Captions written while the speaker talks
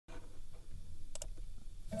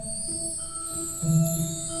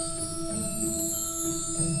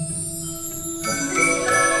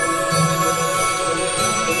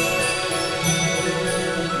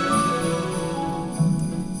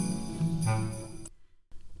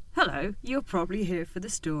Hello, you're probably here for the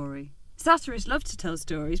story. Satirists love to tell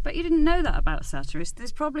stories, but you didn't know that about satirists.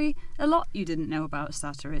 There's probably a lot you didn't know about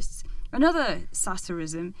satirists. Another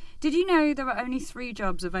satirism. Did you know there are only 3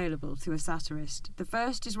 jobs available to a satirist? The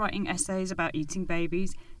first is writing essays about eating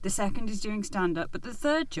babies, the second is doing stand-up, but the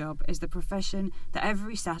third job is the profession that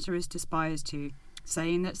every satirist aspires to,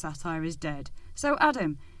 saying that satire is dead. So,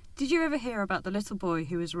 Adam, did you ever hear about the little boy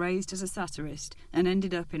who was raised as a satirist and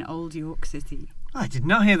ended up in Old York City? I did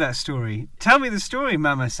not hear that story. Tell me the story,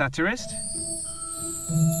 Mama Satirist.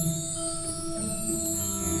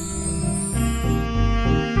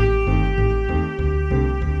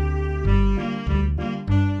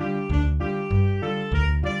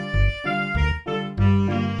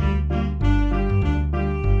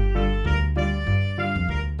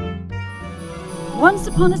 Once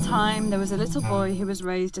upon a time, there was a little boy who was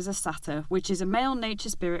raised as a satyr, which is a male nature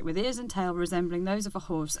spirit with ears and tail resembling those of a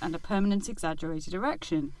horse and a permanent exaggerated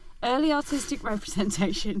erection. Early artistic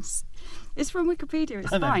representations, it's from Wikipedia,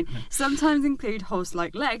 it's fine, sometimes include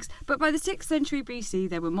horse-like legs, but by the 6th century BC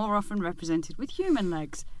they were more often represented with human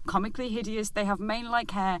legs. Comically hideous, they have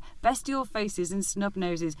mane-like hair, bestial faces and snub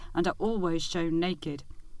noses, and are always shown naked.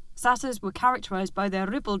 Satyrs were characterised by their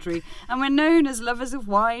ribaldry and were known as lovers of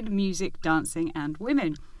wine, music, dancing and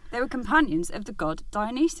women. They were companions of the god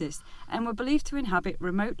Dionysus and were believed to inhabit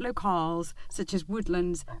remote locales such as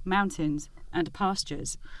woodlands, mountains and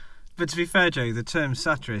pastures. But to be fair, Joe, the term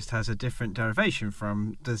satirist has a different derivation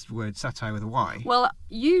from the word satire with a Y. Well,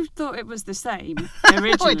 you thought it was the same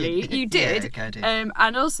originally. You did. Yeah, okay, I did.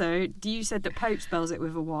 And also, you said that Pope spells it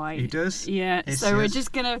with a Y. He does? Yeah, so we're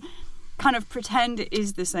just going to kind of pretend it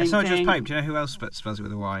is the same thing. It's not just Pope. Do you know who else spells it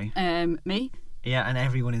with a Y? Me? Yeah, and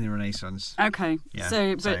everyone in the Renaissance. Okay.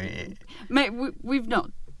 Yeah.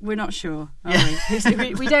 We're not sure, are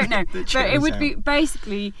we? We don't know. But it would be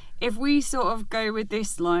basically, if we sort of go with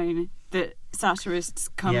this line that satirists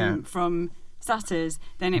come from satyrs,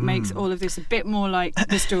 then it makes all of this a bit more like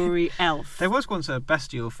the story Elf. There was once a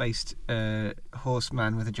bestial-faced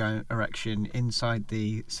horseman with a giant erection inside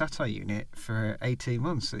the satire unit for 18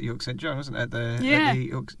 months at York St John, wasn't it? At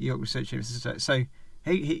the York Research University. So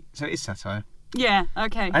so it is satire. Yeah.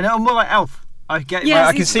 Okay. I know, more like Elf. I get. Yes,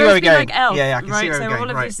 I can see where we're going. Like Elf, yeah, I can see where so we're going. All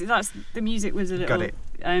of right. this, that's the music was a little Got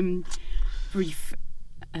it. Brief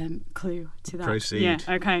clue to that. Proceed. Yeah.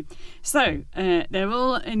 Okay. So they're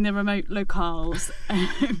all in the remote locales,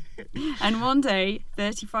 and one day,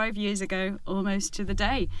 35 years ago, almost to the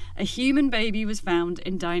day, a human baby was found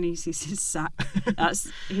in Dionysus's sack. That's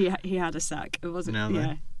he had a sack. It wasn't. No,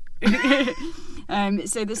 yeah.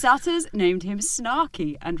 So the satyrs named him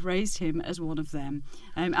Snarky and raised him as one of them.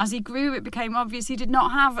 As he grew, it became obvious he did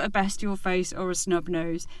not have a bestial face or a snub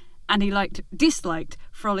nose, and he disliked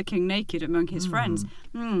frolicking naked among his friends.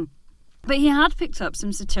 But he had picked up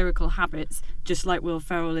some satirical habits, just like Will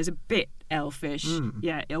Ferrell is a bit elfish,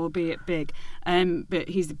 albeit big. But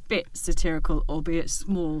he's a bit satirical, albeit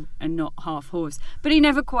small and not half horse. But he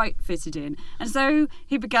never quite fitted in. And so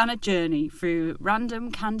he began a journey through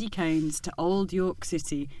random candy canes to Old York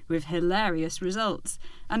City with hilarious results.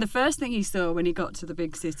 And the first thing he saw when he got to the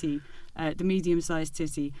big city, the medium-sized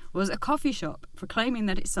city, was a coffee shop proclaiming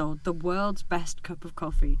that it sold the world's best cup of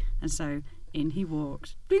coffee. And so in he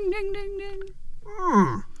walked. Ding, ding, ding, ding.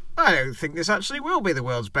 I don't think this actually will be the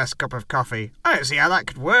world's best cup of coffee. I don't see how that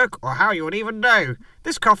could work or how you would even know.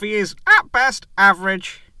 This coffee is, at best,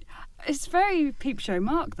 average. It's very Peep Show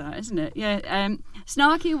Mark, that, isn't it? Yeah.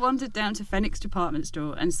 Snarky wandered down to Phoenix department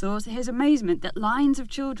store and saw to his amazement that lines of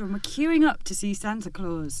children were queuing up to see Santa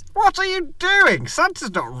Claus. What are you doing?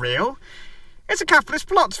 Santa's not real. It's a capitalist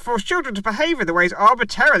plot to force children to behave in the ways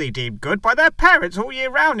arbitrarily deemed good by their parents all year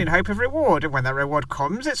round in hope of reward, and when that reward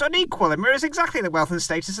comes, it's unequal and mirrors exactly the wealth and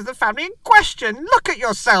status of the family in question. Look at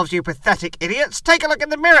yourselves, you pathetic idiots. Take a look in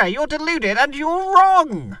the mirror. You're deluded and you're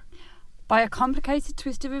wrong. By a complicated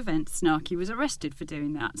twist of events, Snarky was arrested for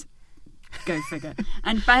doing that. Go figure.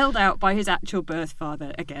 And bailed out by his actual birth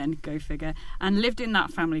father, again, go figure, and lived in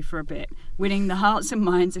that family for a bit, winning the hearts and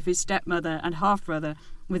minds of his stepmother and half-brother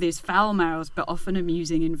with his foul-mouthed but often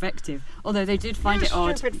amusing invective, although they did find it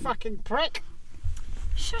odd. Stupid fucking prick.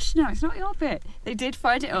 Shush, no, it's not your bit. They did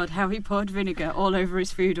find it odd how he poured vinegar all over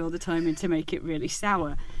his food all the time and to make it really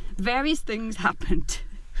sour. Various things happened.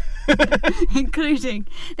 Including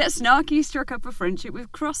that Snarky struck up a friendship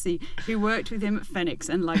with Crossy, who worked with him at Phoenix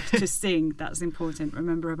and liked to sing. That's important,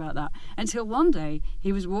 remember about that. Until one day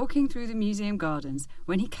he was walking through the museum gardens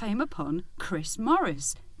when he came upon Chris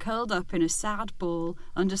Morris, curled up in a sad ball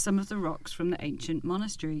under some of the rocks from the ancient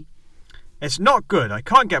monastery. It's not good. I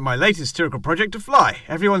can't get my latest satirical project to fly.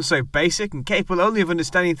 Everyone's so basic and capable only of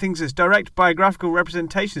understanding things as direct biographical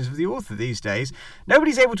representations of the author these days.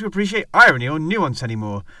 Nobody's able to appreciate irony or nuance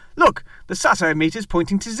anymore. Look, the satire meter's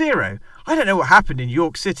pointing to 0. I don't know what happened in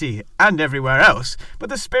York City and everywhere else, but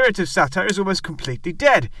the spirit of satire is almost completely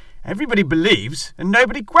dead. Everybody believes and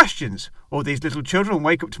nobody questions. All these little children will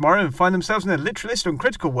wake up tomorrow and find themselves in a literalist,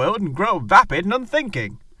 uncritical world and grow up vapid and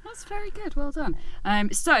unthinking. That's very good, well done.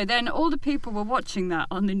 So then all the people were watching that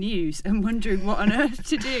on the news and wondering what on earth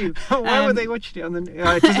to do. Why were they watching it on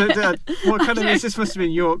the what kind of news? This must have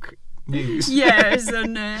been York News. Yeah, it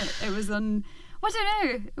was on I don't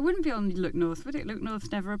know, it wouldn't be on Look North, would it? Look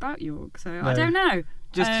North's never about York, so no. I don't know.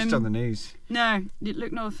 Just on the news. No,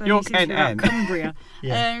 Look North York seems to be about NN. Cumbria.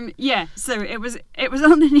 Yeah. So it was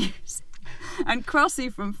on the news. And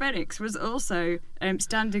Crossy from Phoenix was also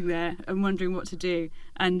standing there and wondering what to do.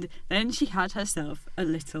 And then she had herself a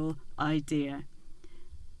little idea.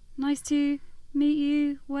 Nice to meet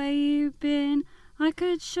you, where you been? I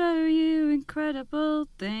could show you incredible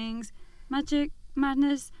things. Magic,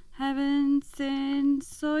 madness, heaven, sin.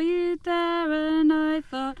 Saw you there and I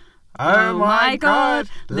thought, oh my God,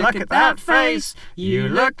 look at that face. You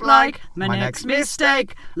look like my next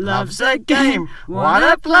mistake. Love's a game,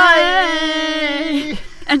 wanna play?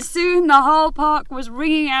 And soon the whole park was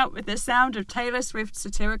ringing out with the sound of Taylor Swift's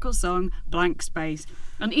satirical song, Blank Space.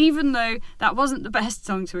 And even though that wasn't the best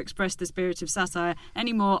song to express the spirit of satire,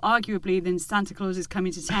 any more arguably than Santa Claus is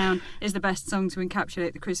Coming to Town is the best song to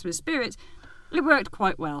encapsulate the Christmas spirit, it worked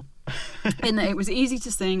quite well. In that it was easy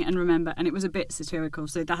to sing and remember, and it was a bit satirical,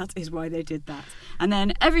 so that is why they did that. And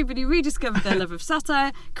then everybody rediscovered their love of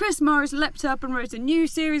satire. Chris Morris leapt up and wrote a new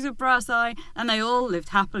series of Brass Eye, and they all lived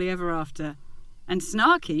happily ever after. And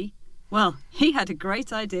Snarky, well, he had a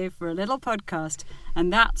great idea for a little podcast,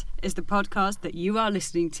 and that is the podcast that you are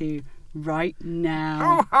listening to right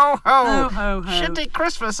now. Ho, ho, ho. Ho, ho, ho. Shitty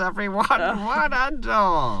Christmas, everyone. What a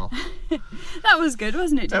doll. That was good,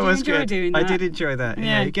 wasn't it? Did That you was enjoy good. doing that? I did enjoy that.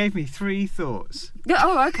 Yeah. It gave me 3 thoughts.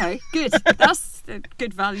 Oh, okay, good. That's a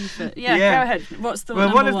good value for. Yeah, go ahead. What's the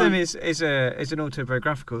one of them is an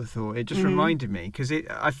autobiographical thought. It just reminded me because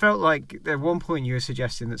I felt like at one point you were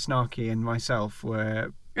suggesting that Snarky and myself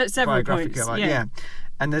were at several biographical. points. Yeah.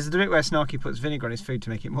 And there's the bit where Snarky puts vinegar on his food to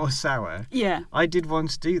make it more sour. Yeah. I did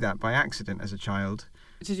once do that by accident as a child.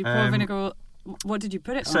 Did you pour vinegar? What did you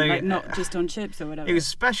put it on? Like not just on chips or whatever? It was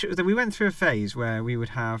special. We went through a phase where we would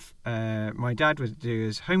have, my dad would do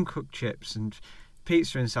his home-cooked chips and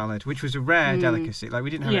pizza and salad, which was a rare delicacy. Like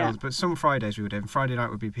we didn't have it all, but some Fridays we would have. Friday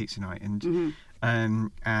night would be pizza night,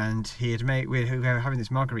 and he had made. We were having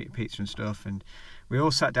this margarita pizza and stuff, and we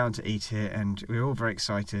all sat down to eat it, and we were all very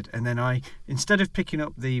excited. And then instead of picking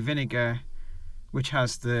up the vinegar, which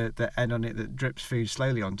has the end on it that drips food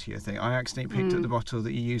slowly onto your thing, I accidentally picked up the bottle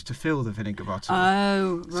that you use to fill the vinegar bottle.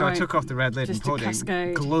 Oh, right. So I took off the red lid Just and poured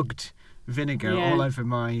it, glugged vinegar all over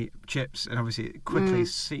my chips, and obviously it quickly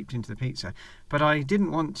seeped into the pizza. But I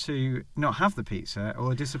didn't want to not have the pizza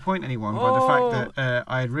or disappoint anyone by the fact that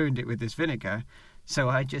I had ruined it with this vinegar. So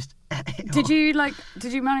I just ate it all.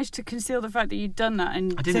 Did you manage to conceal the fact that you'd done that,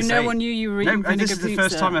 and I no one knew you were eating vinegar pizza? This is the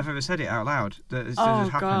first time I've ever said it out loud. That it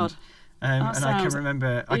happened. God. And I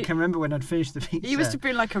can remember when I'd finished the pizza. You must have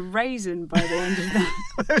been like a raisin by the end of that.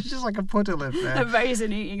 There was just like a puddle of a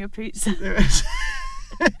raisin eating a pizza.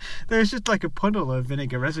 There was just like a puddle of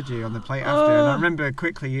vinegar residue on the plate after, and I remember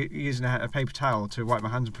quickly using a paper towel to wipe my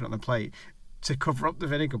hands and put it on the plate to cover up the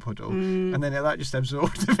vinegar puddle, and then that just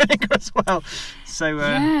absorbed the vinegar as well. So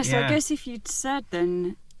I guess if you'd said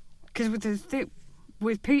then, because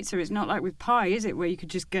with pizza it's not like with pie, is it, where you could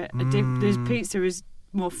just get a dip? This pizza is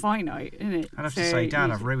more finite, isn't it? I'd have to say,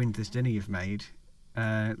 Dad, I've ruined this dinner you've made.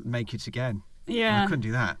 Make it again. Yeah. And I couldn't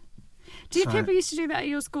do that. People used to do that at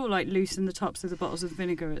your school, like loosen the tops of the bottles of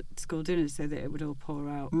vinegar at school dinners so that it would all pour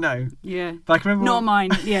out? No. Yeah. But I can remember Not mine.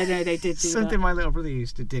 Yeah, no, they did do something that. my little brother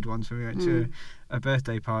did once when we went to a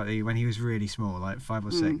birthday party when he was really small, like 5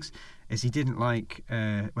 or 6. Is he didn't like,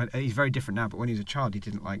 he's very different now, but when he was a child, he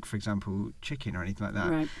didn't like, for example, chicken or anything like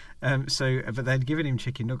that. Right. But they'd given him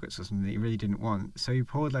chicken nuggets or something that he really didn't want. So he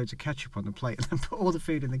poured loads of ketchup on the plate and then put all the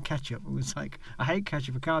food in the ketchup and was like, I hate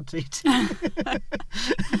ketchup, I can't eat it.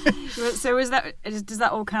 So does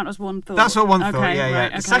that all count as one thought? That's all one thought, okay, yeah.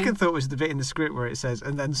 Right, The second thought was the bit in the script where it says,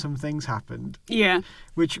 and then some things happened. Yeah.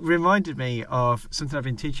 Which reminded me of something I've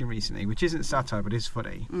been teaching recently, which isn't satire but is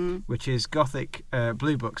funny, which is Gothic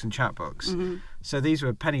blue books and chat books. So these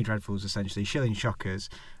were penny dreadfuls, essentially, shilling shockers,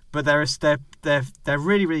 but they're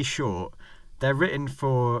really, really short. They're written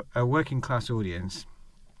for a working class audience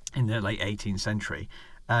in the late 18th century,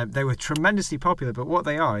 They were tremendously popular, but what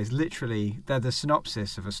they are is literally they're the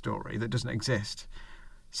synopsis of a story that doesn't exist.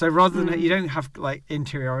 So rather than you don't have like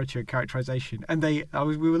interiority or characterization, and we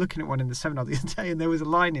were looking at one in the seminar the other day, and there was a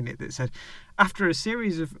line in it that said, "After a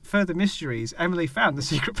series of further mysteries, Emily found the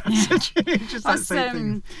secret passage." Just that same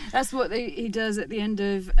thing. That's what he does at the end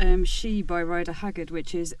of She by Rider Haggard,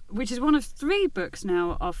 which is one of 3 books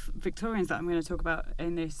now of Victorians that I'm going to talk about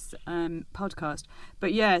in this podcast.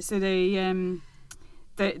 But yeah, so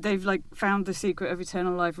they've like found the secret of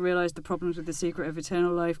eternal life, realised the problems with the secret of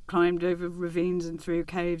eternal life, climbed over ravines and through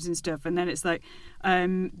caves and stuff, and then it's like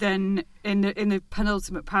then in the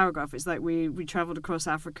penultimate paragraph it's like we travelled across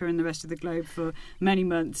Africa and the rest of the globe for many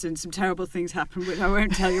months and some terrible things happened which I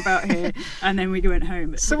won't tell you about here, and then we went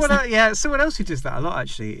home. Someone else who does that a lot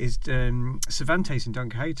actually is Cervantes in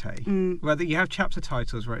Don Quixote, where you have chapter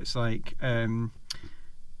titles where it's like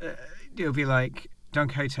it'll be like Don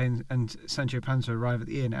Quixote and Sancho Panza arrive at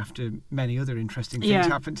the inn after many other interesting things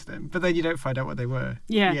happen to them, but then you don't find out what they were.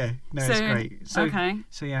 Yeah. No, it's great.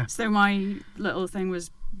 So my little thing was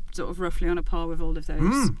sort of roughly on a par with all of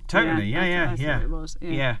those. Totally. I thought it was.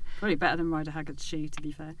 Yeah. Probably better than Rider Haggard's She, to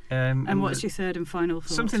be fair. And what's your third and final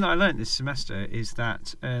thought? Something that I learnt this semester is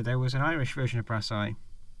that there was an Irish version of Brass Eye.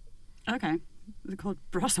 Okay. They're called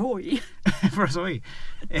Brassoy. Brassoy.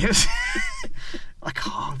 It was. I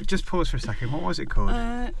can't. Just pause for a second. What was it called?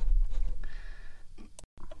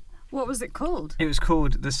 What was it called? It was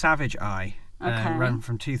called The Savage Eye. Okay. Ran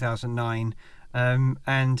from 2009.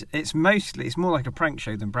 And it's more like a prank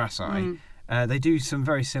show than Brass Eye. They do some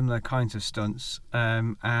very similar kinds of stunts.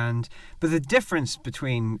 But the difference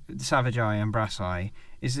between The Savage Eye and Brass Eye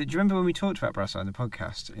is that, do you remember when we talked about Brass Eye in the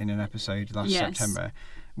podcast in an episode last September?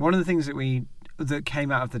 One of the things that came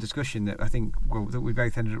out of the discussion that I think that we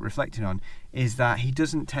both ended up reflecting on is that he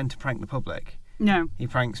doesn't tend to prank the public. No. He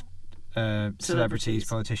pranks celebrities,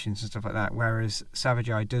 politicians and stuff like that, whereas Savage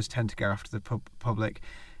Eye does tend to go after the public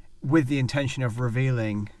with the intention of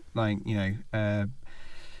revealing, like,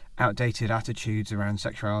 outdated attitudes around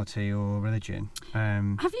sexuality or religion.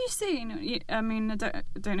 Have you seen, I mean, I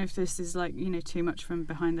don't know if this is like, too much from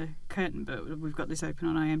behind the curtain, but we've got this open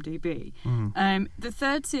on IMDb. The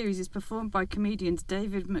third series is performed by comedians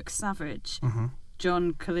David McSavage,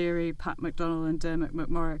 John Caleri, Pat McDonnell and Dermot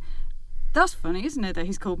McMorrow. That's funny, isn't it, that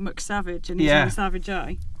he's called McSavage and he's in a Savage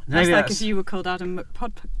Eye? That's like if you were called Adam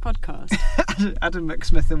McPodcast. Adam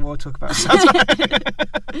McSmith and War talk about satire.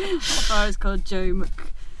 If I was called Joe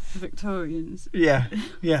McVictorians. Yeah.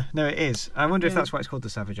 No, it is. I wonder if that's why it's called The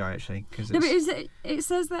Savage Eye, actually. No, but it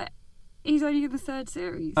says that he's only in the third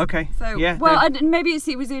series. Okay. So, maybe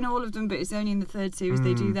it was in all of them, but it's only in the third series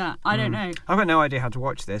they do that. I don't know. I've got no idea how to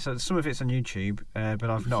watch this. Some of it's on YouTube, but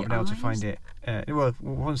I've not been able to find it.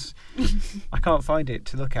 Once I can't find it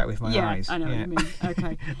to look at with my eyes. I know what you mean.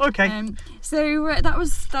 Okay. Okay. So that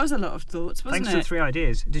was a lot of thoughts, wasn't Thanks it? for the 3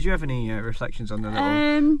 ideas. Did you have any reflections on the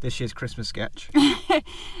little this year's Christmas sketch?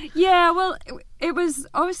 Yeah. Well, it was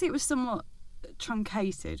somewhat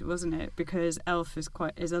truncated, wasn't it? Because Elf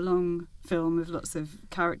is a long film with lots of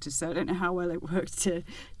characters, so I don't know how well it worked to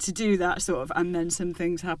do that sort of, and then some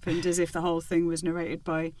things happened as if the whole thing was narrated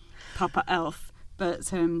by Papa Elf.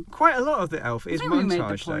 But quite a lot of the Elf is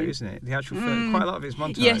montage, though, isn't it? The actual film, quite a lot of it is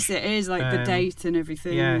montage. Yes, it is, like the date and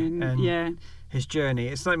everything. And his journey.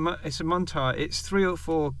 It's like it's a montage. It's 3 or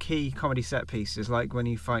 4 key comedy set pieces, like when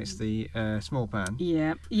he fights the small man.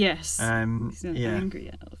 Yeah. Yes. He's an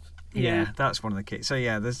angry elf. Yeah, that's one of the keys. So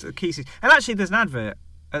there's a key. And actually, there's an advert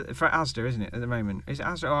for Asda, isn't it? At the moment, is it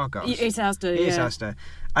Asda or Argos? It's Asda. It is Asda.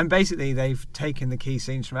 And basically, they've taken the key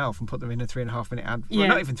scenes from Elf and put them in a 3.5 minute ad. Well,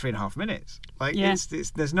 not even 3.5 minutes. Like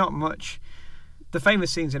it's there's not much. The famous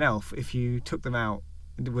scenes in Elf, if you took them out,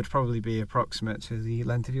 would probably be approximate to the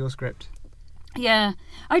length of your script. Yeah,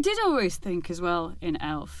 I did always think as well in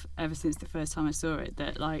Elf, ever since the first time I saw it,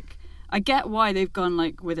 that like I get why they've gone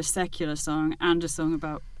like with a secular song and a song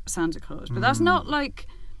about Santa Claus, but that's not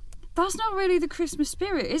really the Christmas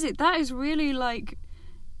spirit, is it? That is really like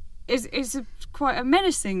it's quite a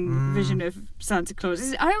menacing vision of Santa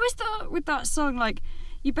Claus. I always thought with that song, like,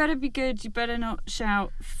 you better be good, you better not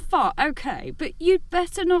shout fart, okay, but you'd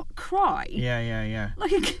better not cry. Yeah.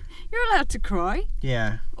 Like, you're allowed to cry.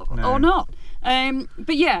 Yeah. Or not.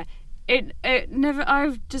 But yeah, it never.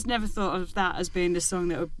 I've just never thought of that as being the song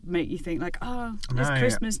that would make you think like, it's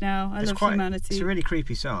Christmas now. I love humanity. It's a really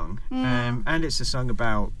creepy song, and it's a song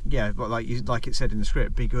about like it said in the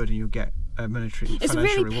script, be good and you'll get a monetary. It's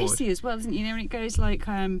financial really reward. pissy as well, isn't it? And it goes like,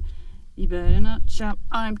 You better not shout.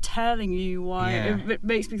 I'm telling you why. Yeah. It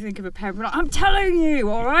makes me think of a parent. I'm telling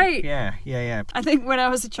you, all right? Yeah. I think when I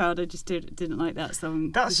was a child, I just didn't like that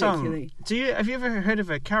song. That particularly. song. Have you ever heard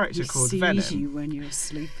of a character called He Venom? sees you when you're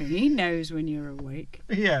sleeping. He knows when you're awake.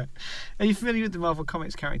 Yeah. Are you familiar with the Marvel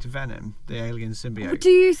Comics character Venom, the alien symbiote?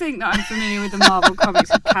 Do you think that I'm familiar with the Marvel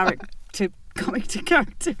Comics character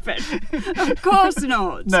Venom? Of course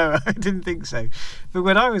not. No, I didn't think so. But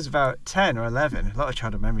when I was about 10 or 11, a lot of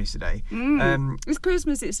childhood memories today. It's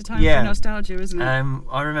Christmas, it's a time for nostalgia, isn't it?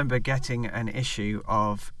 I remember getting an issue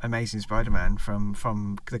of Amazing Spider-Man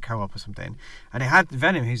from the co-op or something, and it had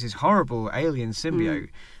Venom, who's this horrible alien symbiote,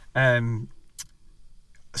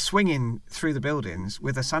 swinging through the buildings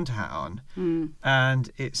with a Santa hat on,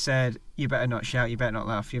 and it said, "You better not shout, you better not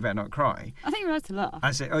laugh, you better not cry." I think you're allowed to laugh.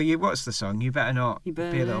 I said, what's the song? You better not be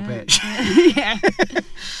a little bitch. Yeah.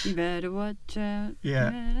 You better watch out. Yeah.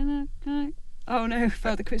 You better not cry. Oh no,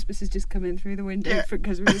 Father Christmas has just come in through the window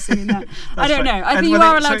because we were singing that. I don't know. I think you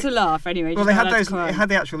are allowed to laugh anyway. Well, they had those. It had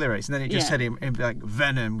the actual lyrics, and then it just said in like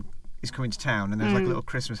Venom is coming to town, and there's like a little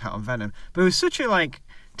Christmas hat on Venom. But it was such a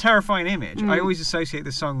terrifying image. I always associate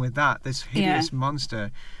the song with that, this hideous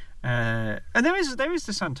monster. And there is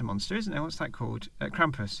the Santa monster, isn't there? What's that called?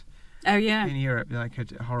 Krampus. Oh yeah. In Europe, like a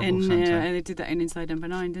horrible Santa. Yeah, they did that in Inside Number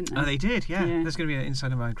 9, didn't they? Oh, they did. Yeah. There's going to be an Inside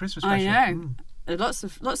Number 9 Christmas special. I know. Lots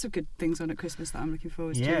of good things on at Christmas that I'm looking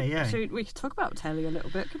forward to. Yeah. So we could talk about telly a little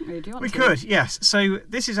bit, couldn't we? Do you want to? We could, yes. So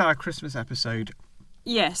this is our Christmas episode.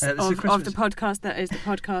 Yes, of the podcast that is the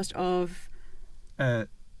podcast of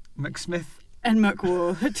McSmith and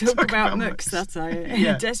McWar talk about Muck satire in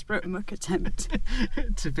a desperate Muck attempt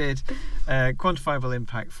to bid quantifiable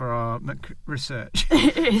impact for our Muck research.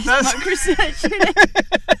 It is Muck research.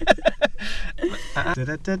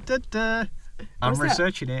 I'm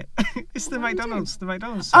researching it. It's the McDonald's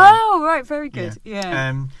song. Oh right, very good.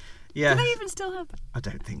 Yeah. Yeah. Do they even still have that? I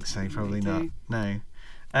don't think so. Probably not. No.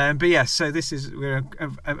 But yes, so we're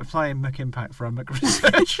applying Muck impact for our Muck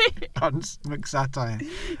research on Muck satire.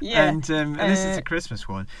 Yeah. And this is a Christmas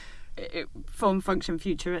one. Form, function,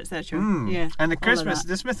 future, etc. Yeah. And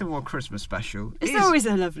the Smith and Wall Christmas special. It's always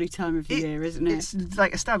a lovely time of the year, isn't it? It's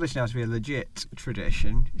established now to be a legit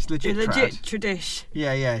tradition. It's legit. Tradition.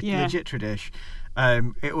 Yeah. Legit tradition.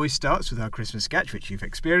 It always starts with our Christmas sketch, which you've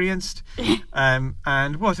experienced.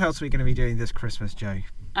 And what else are we going to be doing this Christmas, Joe?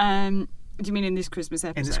 Do you mean in this Christmas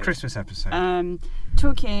episode? In this Christmas episode.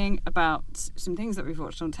 Talking about some things that we've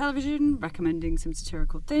watched on television, recommending some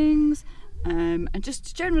satirical things, and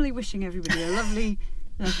just generally wishing everybody a lovely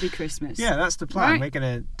Christmas. Yeah, that's the plan. Right? We're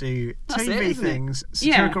going to do That's TV things,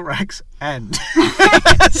 satirical rags, end.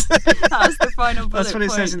 That's the final bullet That's what it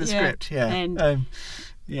point. says in the script, yeah. End.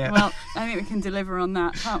 Yeah. Well, I think we can deliver on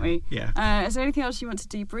that, can't we? Yeah. Is there anything else you want to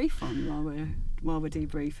debrief on while we're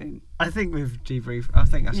debriefing? I think we've debriefed. I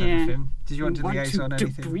think that's everything. Did you want to liaise on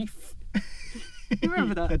anything? Debrief. You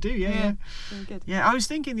remember that? I do, yeah. Very good. Yeah, I was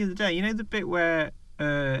thinking the other day, you know the bit where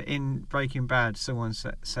in Breaking Bad someone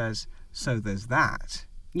says, "So there's that."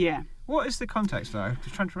 Yeah. What is the context for that? I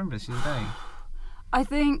was trying to remember this the other day. I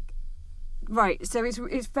think, right, so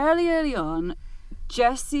it's fairly early on.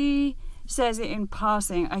 Jesse says it in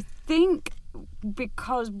passing. I think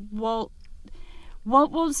because Walt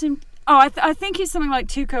wants him... Oh, I think it's something like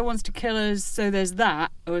Tuco wants to kill us, so there's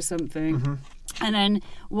that, or something. Mm-hmm. And then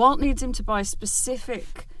Walt needs him to buy a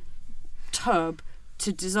specific tub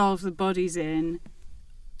to dissolve the bodies in,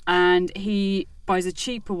 and he buys a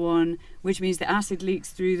cheaper one, which means the acid leaks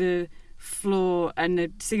through the floor and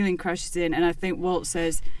the ceiling crashes in, and I think Walt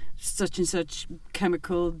says such and such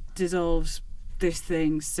chemical dissolves this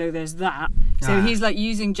thing, so there's that. So he's like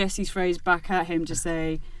using Jesse's phrase back at him to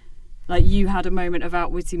say, like, you had a moment of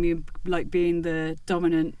outwitting me, like being the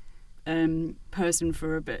dominant person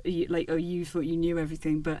for a bit, like, or you thought you knew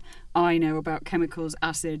everything, but I know about chemicals,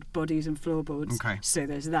 acid, bodies and floorboards. Okay. So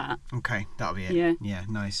there's that. Okay, that'll be it. Yeah. Yeah,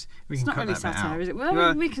 nice. We It's can not cut really that bit satire, out. is it?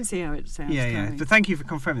 Well, we can see how it sounds. Yeah, yeah. But thank you for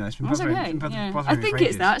confirming that. It's been That's bothering, okay. bothering I me think for it's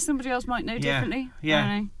ages. that. Somebody else might know differently. Yeah. I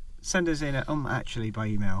don't know. Send us in actually by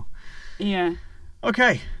email. Yeah.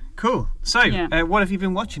 Okay, cool. So, Yeah. what have you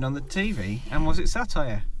been watching on the TV, and was it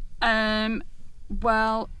satire?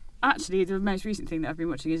 Well, actually, the most recent thing that I've been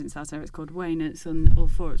watching isn't satire. It's called Wayne. It's on All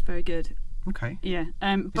 4. It's very good. Okay. Yeah.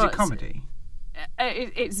 Is it comedy?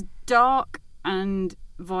 It's dark and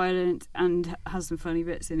violent and has some funny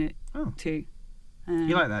bits in it too.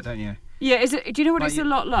 You like that, don't you? Yeah. Is it? Do you know what Like it's a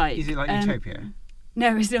lot like? Is it like Utopia?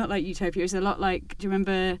 No, it's not like Utopia. It's a lot like. Do you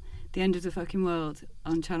remember The End of the Fucking World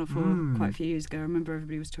on Channel 4 quite a few years ago? I remember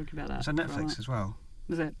everybody was talking about that. It's on Netflix as well.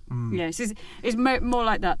 Was it? Yeah. It's more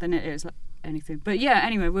like that than it is like anything. But yeah.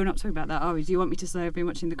 Anyway, we're not talking about that, are we? Do you want me to say I've been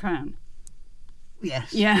watching The Crown?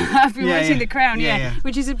 Yes. Yeah, I've been watching The Crown, Yeah.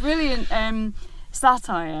 which is a brilliant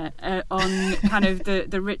satire on kind of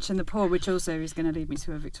the rich and the poor, which also is going to lead me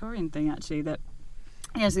to a Victorian thing, actually. That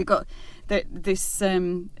so you've got this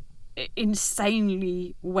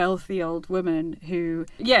insanely wealthy old woman who,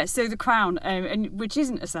 so The Crown, and which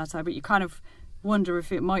isn't a satire, but you kind of wonder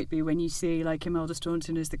if it might be when you see like Imelda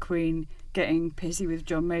Staunton as the Queen getting pissy with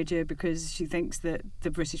John Major because she thinks that the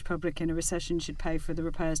British public in a recession should pay for the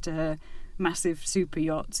repairs to her massive super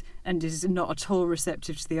yacht, and is not at all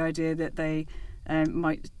receptive to the idea that they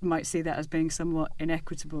might see that as being somewhat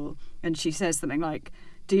inequitable. And she says something like,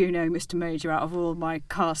 "Do you know, Mr. Major, out of all my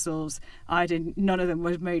castles, none of them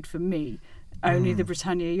was made for me. Only the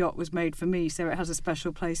Britannia yacht was made for me, so it has a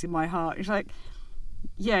special place in my heart." It's like,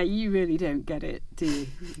 yeah, you really don't get it, do you?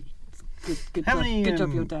 Good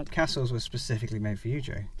job, you're dead. Castles were specifically made for you,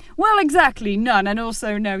 Joe? Well, exactly, none, and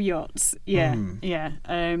also no yachts. Yeah.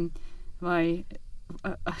 I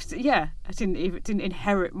didn't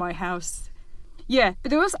inherit my house. Yeah,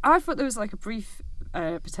 but I thought there was like a brief,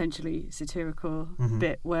 potentially satirical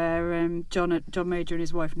bit where John Major and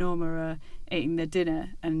his wife Norma are eating their dinner,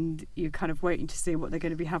 and you're kind of waiting to see what they're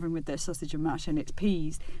going to be having with their sausage and mash, and it's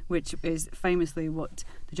peas, which is famously what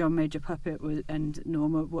the John Major puppet and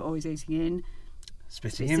Norma were always eating in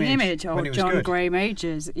Spitting Image, or John Gray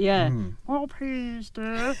Majors. Yeah. Well, peas,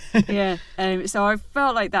 dear. Yeah. So I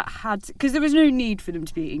felt like that because there was no need for them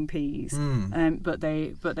to be eating peas, but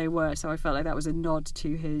they were. So I felt like that was a nod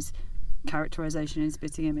to his characterisation in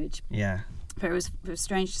Spitting Image. Yeah. But it was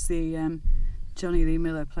strange to see Johnny Lee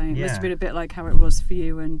Miller playing. It must have been a bit like how it was for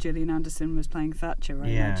you when Gillian Anderson was playing Thatcher, I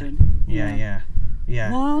imagine. Yeah.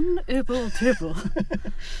 One ibble dibble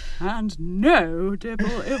and no dibble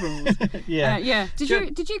ibbles. Yeah.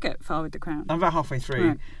 Did you get far with The Crown? I'm about halfway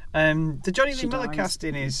through. Right. The Johnny Lee Miller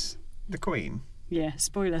casting is the Queen. Yeah,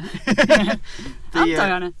 spoiler. And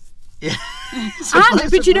Diana. Yeah. But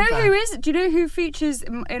do you know who is? Do you know who features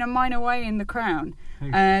in a minor way in The Crown?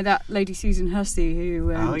 That lady Susan Hussey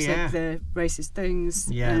who said the racist things.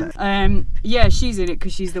 Yeah. She's in it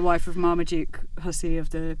because she's the wife of Marmaduke Hussey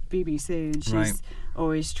of the BBC, and she's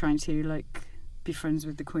always trying to like be friends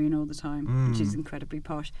with the Queen all the time, which is incredibly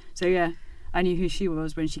posh. So yeah, I knew who she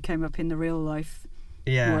was when she came up in the real life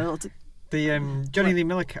world. The Johnny Lee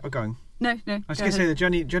Miller. Go on. No. I was going to say the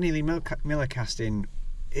Johnny Lee Miller casting.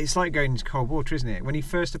 It's like going into cold water, isn't it? When he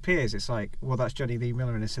first appears, it's like, well, that's Johnny Lee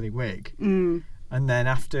Miller in a silly wig. And then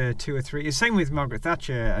after 2 or 3... It's the same with Margaret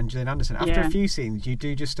Thatcher and Gillian Anderson. After a few scenes, you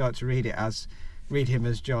do just start to read him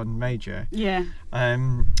as John Major. Yeah. I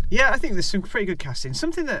think there's some pretty good casting.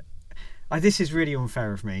 Something that... this is really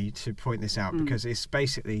unfair of me to point this out because it's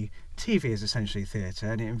basically... TV is essentially theatre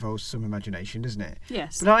and it involves some imagination, doesn't it?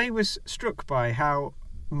 Yes. But I was struck by how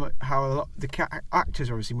a lot actors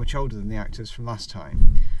are obviously much older than the actors from last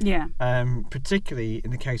time. Yeah. Particularly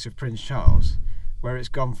in the case of Prince Charles, where it's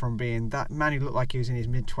gone from being that man who looked like he was in his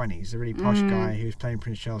mid-20s, the really posh guy who was playing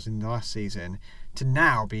Prince Charles in the last season, to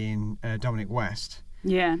now being Dominic West.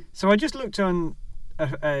 Yeah. So I just looked on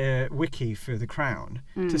a wiki for The Crown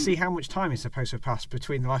to see how much time is supposed to have passed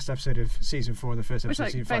between the last episode of season 4 and the first episode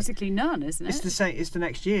of season 5. Basically none, isn't it? It's the same. It's the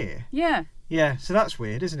next year. Yeah. Yeah, so that's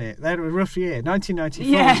weird, isn't it? They had a rough year.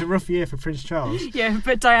 1994 was a rough year for Prince Charles. Yeah,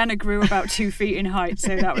 but Diana grew about 2 feet in height,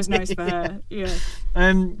 so that was nice for her. Yeah.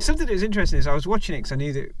 Something that was interesting is I was watching it because I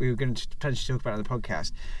knew that we were going to potentially talk about it on the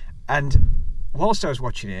podcast, and whilst I was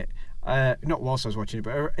watching it, not whilst I was watching it,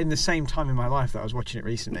 but in the same time in my life that I was watching it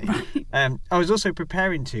recently, I was also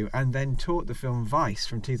preparing to and then taught the film Vice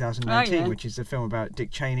from 2019, which is the film about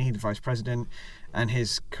Dick Cheney, the vice president, and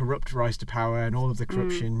his corrupt rise to power and all of the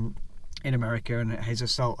corruption in America and his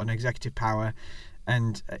assault on executive power,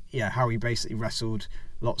 and how he basically wrestled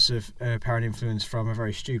lots of power and influence from a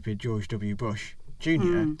very stupid George W. Bush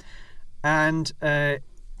Jr. And a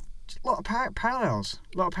lot of parallels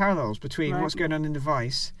between what's going on in the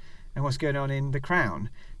Vice and what's going on in The Crown,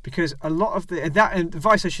 because a lot of the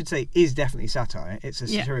Vice, I should say, is definitely satire. It's a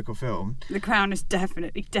satirical film. The Crown is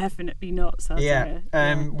definitely not satire.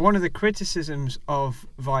 One of the criticisms of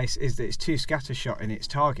Vice is that it's too scattershot in its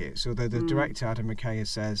targets, although the director Adam McKay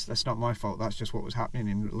says that's not my fault, that's just what was happening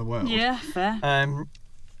in the world. Yeah, fair. And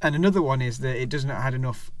another one is that it doesn't have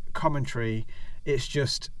enough commentary. It's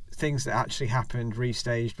just things that actually happened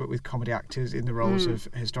restaged, but with comedy actors in the roles of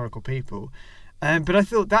historical people. But I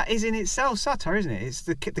thought that is in itself satire, isn't it? It's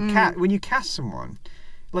the cat when you cast someone,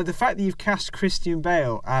 like the fact that you've cast Christian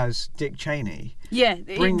Bale as Dick Cheney. Yeah,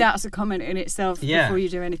 that's a comment in itself Yeah. before you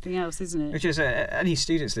do anything else, isn't it? Which is, any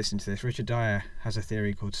students listen to this, Richard Dyer has a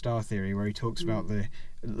theory called star theory where he talks about the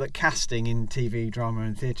casting in TV, drama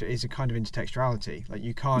and theatre is a kind of intertextuality. Like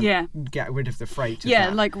you can't get rid of the freight of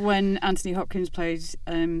that. Like when Anthony Hopkins played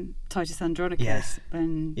Titus Andronicus,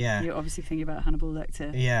 then you're obviously thinking about Hannibal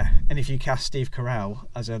Lecter. Yeah, and if you cast Steve Carell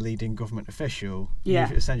as a leading government official,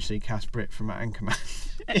 you've essentially cast Brit from Anchorman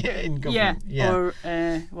in government. Or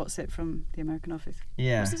what's it from The American Office?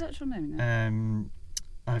 Yeah. What's his actual name now?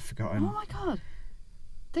 I've forgotten. Oh my god.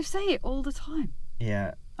 They say it all the time.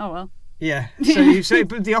 Yeah. Oh well. Yeah, so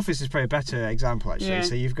but The Office is probably a better example actually. Yeah.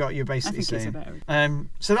 So you're basically I think saying. it's a better.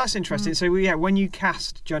 So that's interesting. So when you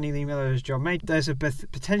cast Johnny Lee Miller as John Major, there's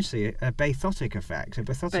potentially a bathotic effect,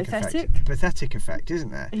 pathetic effect,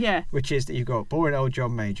 isn't there? Yeah. Which is that you've got boring old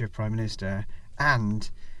John Major, Prime Minister,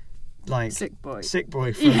 and like Sick Boy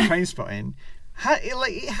from Trainspotting.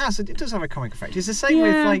 It does have a comic effect. It's the same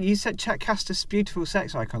with, like you said, cast a beautiful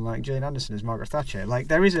sex icon like Gillian Anderson as Margaret Thatcher. Like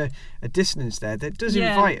there is a dissonance there that does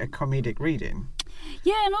invite a comedic reading.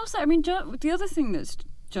 Yeah, and also, I mean, the other thing that's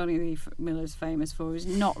Johnny Lee Miller's famous for is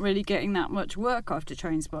not really getting that much work after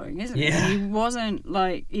Trainspotting, isn't it? Yeah. He wasn't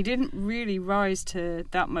he didn't really rise to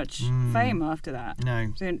that much fame after that.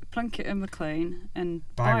 No. So Plunkett and McLean and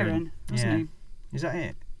Byron, wasn't he? Is that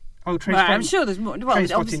it? Oh, Trainspotting. Well, I'm sure there's more. Well,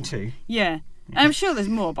 Trainspotting 2. Yeah. I'm sure there's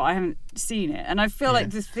more, but I haven't seen it. And I feel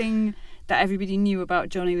like the thing that everybody knew about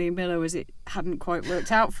Johnny Lee Miller was it hadn't quite worked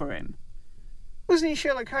out for him. Wasn't he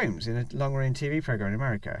Sherlock Holmes in a long-running TV programme in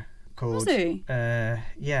America called... Was he?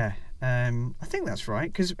 Yeah. I think that's right,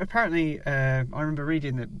 because apparently I remember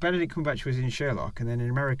reading that Benedict Cumberbatch was in Sherlock, and then in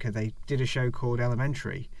America they did a show called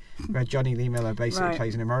Elementary, where Johnny Lee Miller basically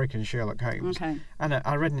plays an American Sherlock Holmes. Okay. And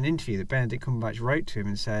I read in an interview that Benedict Cumberbatch wrote to him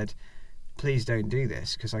and said, please don't do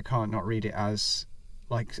this because I can't not read it as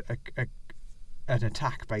like an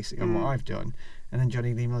attack basically on what I've done. And then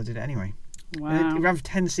Johnny Lee Miller did it anyway. Wow. He ran for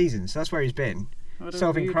 10 seasons, so that's where he's been.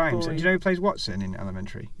 Solving crimes. And do you know who plays Watson in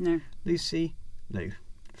Elementary? No. Lucy Liu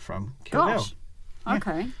from Kill Bill. Yeah.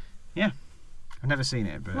 Okay. Yeah. I've never seen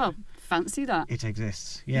it, but well, fancy that. It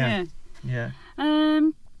exists. Yeah. Yeah.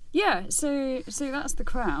 So that's The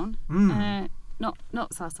Crown.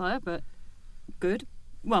 Not satire, but good.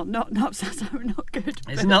 Well, not satire, not good.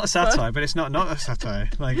 It's not satire, but it's not a satire.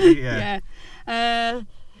 Like, yeah.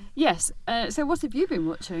 Yes. So, what have you been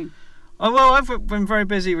watching? Oh well, I've been very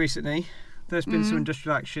busy recently. There's been some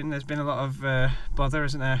industrial action. There's been a lot of bother,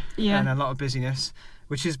 isn't there? Yeah. And a lot of busyness,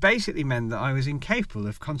 which has basically meant that I was incapable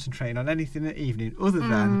of concentrating on anything that evening other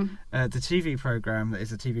than the TV programme that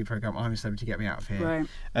is the TV programme I'm a Celebrity, Get Me Out of Here.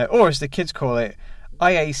 Right. Or as the kids call it,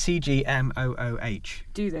 IACGMOOH.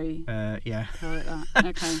 Do they? Yeah. Call it that.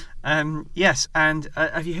 Okay. Yes, and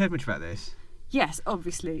have you heard much about this? Yes,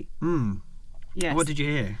 obviously. Yes. What did you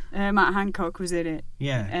hear? Matt Hancock was in it.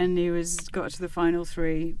 Yeah. And he got to the final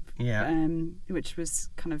 3. Yeah. Which was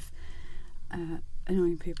kind of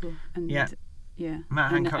annoying people. And yeah.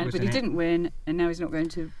 Matt Hancock was in it. But he didn't win, and now he's not going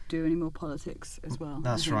to do any more politics as well.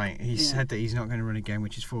 That's right. He said that he's not going to run again,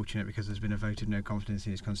 which is fortunate because there's been a vote of no confidence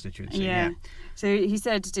in his constituency. Yeah. So he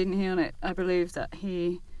said, didn't he, on it, I believe, that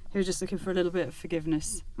he was just looking for a little bit of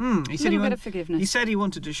forgiveness. He said bit of forgiveness. He said he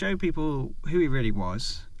wanted to show people who he really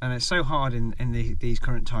was, and it's so hard in these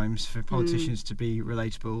current times for politicians to be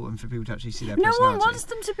relatable and for people to actually see their personality. No one wants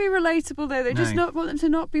them to be relatable, though. They just not want them to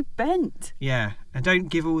not be bent. Yeah, and don't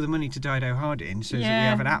give all the money to Dido Harding so that we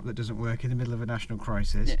have an app that doesn't work in the middle of a national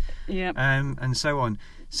crisis. Yeah. And so on.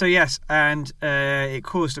 So yes, and it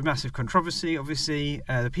caused a massive controversy, obviously.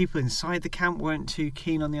 The people inside the camp weren't too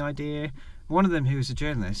keen on the idea. One of them, who was a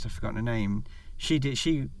journalist, I've forgotten her name, she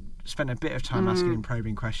spent a bit of time asking him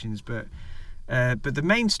probing questions, but the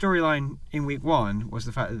main storyline in week 1 was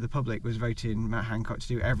the fact that the public was voting Matt Hancock to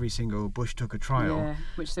do every single Bush Tucker trial. Yeah,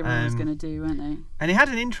 which they were always going to do, weren't they? And it had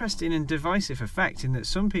an interesting and divisive effect in that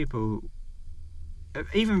some people,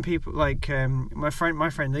 even people like my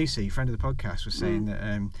friend Lucy, friend of the podcast, was saying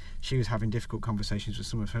that she was having difficult conversations with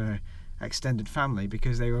some of her extended family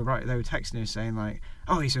because they were texting her saying like,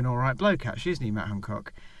 oh, he's an all right bloke actually, isn't he, Matt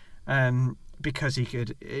Hancock? Because he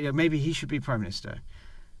could, maybe he should be Prime Minister.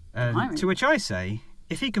 To which I say,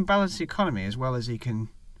 if he can balance the economy as well as he can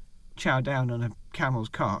chow down on a camel's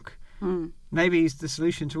cock, maybe he's the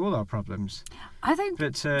solution to all our problems. I think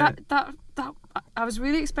that I was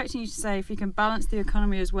really expecting you to say if he can balance the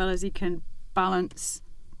economy as well as he can balance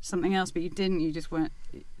something else, but you didn't. You just went,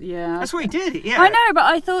 That's what he did. Yeah, I know, but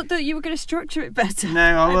I thought that you were going to structure it better. No,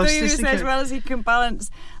 I was thought you were going to say as well as he can balance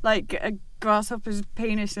like a grasshopper's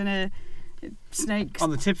penis and a snake's on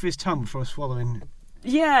the tip of his tongue before swallowing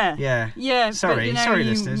Yeah. Yeah. Sorry, but,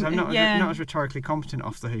 listeners. I'm not as rhetorically competent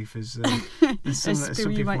off the hoof as some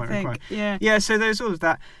people might require. Yeah. So there's all of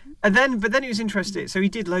that, but then it was interesting. So he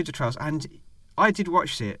did loads of trials, and I did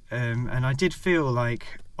watch it, and I did feel like,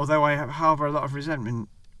 although I harbour a lot of resentment,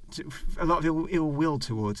 a lot of ill will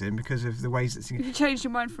towards him because of the ways that you changed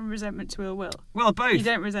your mind from resentment to ill will. Well, both. You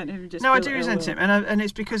don't resent him, just no. I do resent him, and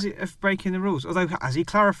it's because of breaking the rules. Although, as he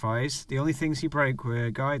clarifies, the only things he broke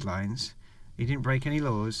were guidelines. He didn't break any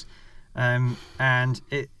laws,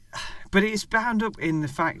 but it's bound up in the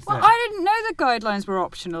fact that I didn't know the guidelines were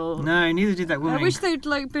optional. No, neither did that woman. I wish they'd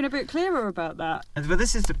been a bit clearer about that. But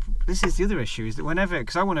this is the other issue, is that whenever,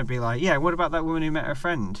 because I want to be like, yeah, what about that woman who met her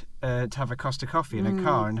friend to have a Costa coffee in a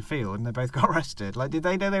car in a field, and they both got arrested? Like, did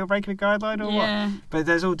they know they were breaking a guideline or what? But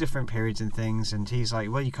there's all different periods and things, and he's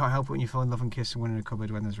like, well, you can't help it when you fall in love and kiss someone in a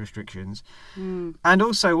cupboard when there's restrictions. And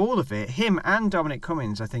also all of it, him and Dominic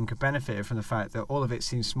Cummings, I think, have benefited from the fact that all of it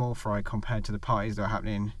seems small fry compared to the parties that are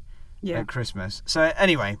happening at Christmas. So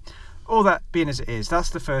anyway, all that being as it is, that's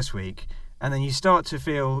the first week, and then you start to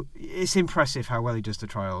feel it's impressive how well he does the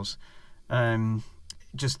trials.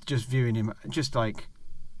 Just viewing him, just like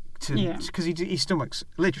because he stomachs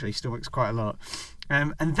quite a lot.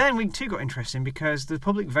 And then week 2 got interesting because the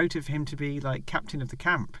public voted for him to be like captain of the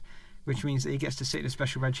camp, which means that he gets to sit in a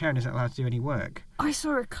special red chair and isn't allowed to do any work. I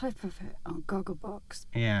saw a clip of it on Gogglebox.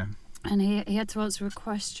 Yeah. And he had to answer a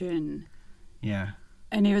question. Yeah.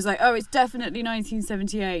 And he was like, oh, it's definitely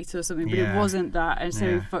 1978 or something, but it wasn't that, and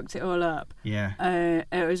so he fucked it all up. Yeah.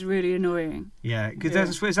 It was really annoying. Yeah,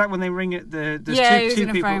 because is that when they ring it? There's he was two in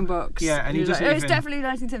a people. phone box. Yeah, and he doesn't like, it's definitely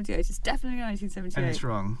 1978, it's definitely 1978. And it's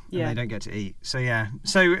wrong, and they don't get to eat. So,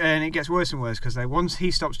 and it gets worse and worse, because once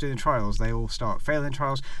he stops doing the trials, they all start failing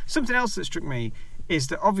trials. Something else that struck me is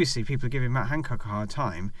that obviously people are giving Matt Hancock a hard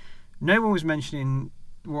time. No one was mentioning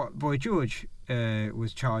what Boy George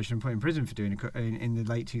was charged and put in prison for doing in the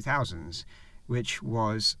late 2000s, which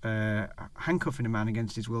was handcuffing a man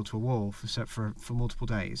against his will to a wall for multiple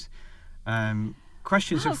days.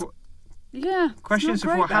 Questions of what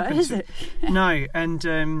happened. Is it? No, and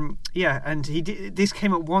and he did. This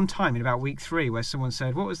came at one time in about week 3 where someone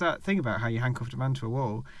said, "What was that thing about how you handcuffed a man to a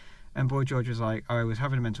wall?" And Boy George was like, I was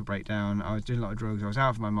having a mental breakdown, I was doing a lot of drugs, I was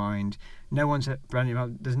out of my mind.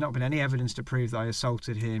 There's not been any evidence to prove that I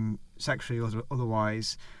assaulted him sexually or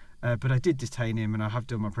otherwise, but I did detain him and I have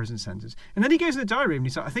done my prison sentence. And then he goes to the diary room and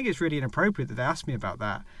he's like, I think it's really inappropriate that they asked me about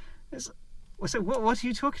that. So what are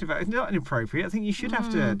you talking about? It's not inappropriate. I think you should have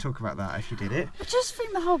to talk about that if you did it. I just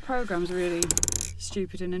think the whole programme's really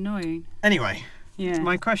stupid and annoying. Anyway. Yeah.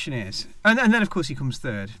 My question is, and then of course he comes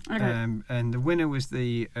third, and the winner was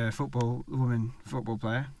the woman football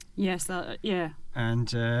player. Yes, And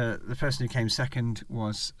the person who came second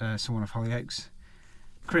was someone of Hollyoaks,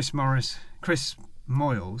 Chris Moyles.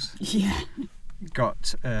 Yeah.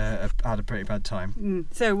 Had a pretty bad time.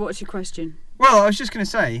 So what's your question? Well, I was just going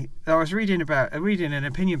to say I was reading an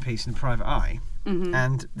opinion piece in the Private Eye,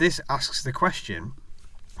 and this asks the question.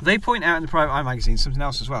 They point out in the Private Eye magazine something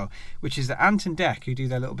else as well, which is that Ant and Dec, who do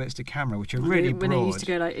their little bits to camera, which are really broad. When they used to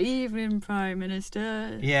go like, "Evening Prime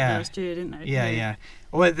Minister," last year, didn't they? Yeah.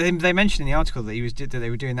 Well, they mentioned in the article that they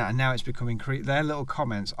were doing that, and now it's becoming their little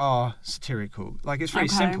comments are satirical. Like, it's very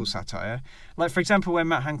simple satire. Like, for example, when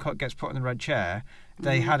Matt Hancock gets put in the red chair,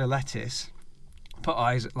 they had a lettuce. Put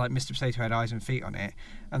eyes, like Mr. Potato had eyes and feet on it,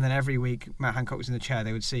 and then every week Matt Hancock was in the chair,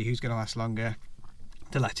 they would see who's going to last longer,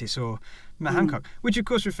 the lettuce or Matt Hancock, which of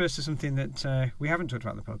course refers to something that we haven't talked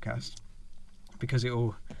about in the podcast because it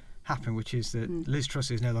all happened, which is that Liz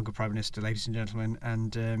Truss is no longer Prime Minister, ladies and gentlemen,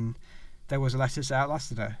 and there was a lettuce that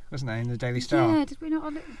outlasted her, wasn't there, in the Daily Star? Yeah, did we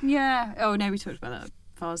not? Yeah. Oh no, we talked about that at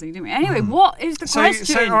Farsi, didn't we? Anyway, what is the question?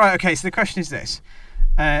 So all right, okay. So the question is this.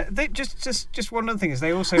 They just one other thing is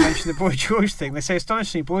they also mentioned the Boy George thing. They say,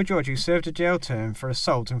 astonishingly, Boy George, who served a jail term for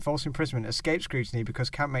assault and false imprisonment, escaped scrutiny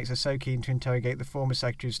because campmates are so keen to interrogate the former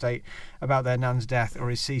Secretary of State about their nan's death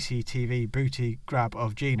or his CCTV booty grab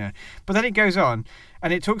of Gina. But then it goes on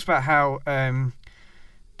and it talks about how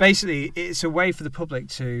basically it's a way for the public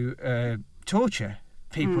to torture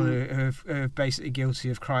people who are basically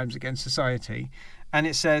guilty of crimes against society. And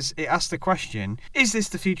it asks the question, is this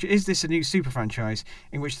the future? Is this a new super franchise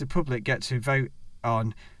in which the public get to vote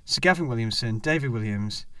on Sir Gavin Williamson, David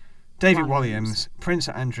Williams, Prince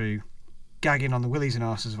Andrew, gagging on the willies and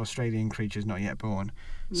arses of Australian creatures not yet born?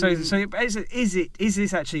 So is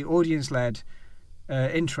this actually audience-led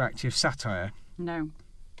interactive satire? No.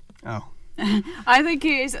 Oh. I think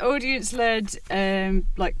it is audience-led,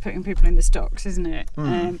 like putting people in the stocks, isn't it?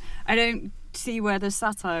 I don't see where the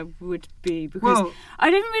satire would be because I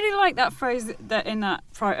didn't really like that phrase that in that.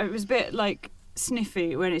 It was a bit like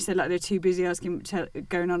sniffy when it said like they're too busy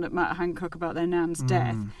going on at Matt Hancock about their nan's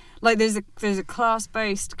death. Like there's a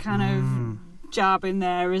class-based kind of jab in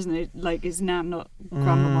there, isn't it? Like is nan not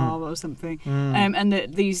grandmama or something? And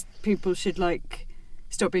that these people should like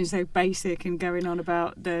stop being so basic and going on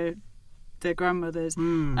about their grandmothers.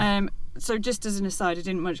 So just as an aside, I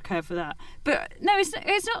didn't much care for that. But no,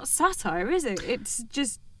 it's not satire, is it?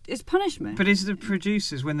 It's punishment. But is the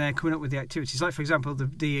producers, when they're coming up with the activities, like for example,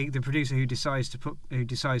 the producer who decides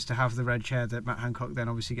to have the red chair that Matt Hancock then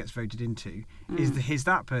obviously gets voted into, is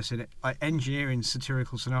that person like engineering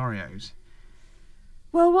satirical scenarios?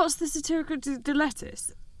 Well, what's the satirical the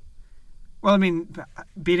lettuce? Well, I mean,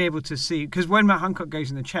 being able to see, because when Matt Hancock goes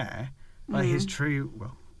in the chair, like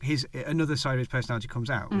his another side of his personality comes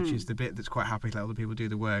out, which is the bit that's quite happy to let other people do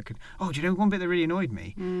the work. And do you know one bit that really annoyed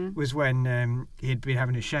me was when he'd been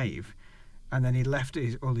having a shave, and then he left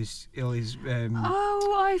all his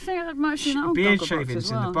I think I might have seen that on beard Gogglebox shavings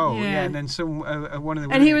as well. in the bowl, and then some one of the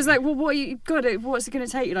and he was like, well, what's it going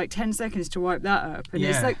to take you, like 10 seconds to wipe that up? And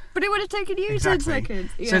it's like, but it would have taken you 10 seconds.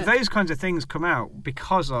 So those kinds of things come out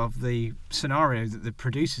because of the scenario that the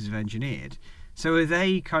producers have engineered. So are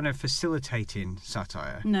they kind of facilitating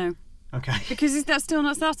satire? No. Okay. Because that's still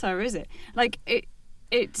not satire, is it? Like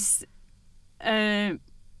it's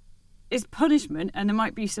punishment, and there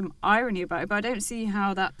might be some irony about it, but I don't see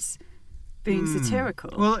how that's being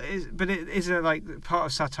satirical. Well, is it like part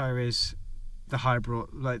of satire is the high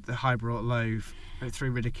brought low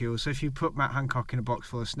through ridicule. So if you put Matt Hancock in a box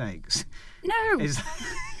full of snakes, no, because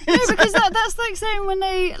that's like saying when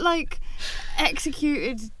they like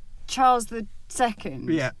executed Charles II.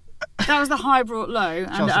 Yeah, that was the high brought low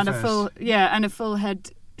and a full head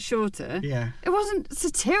shorter. Yeah, it wasn't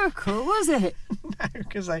satirical, was it? No,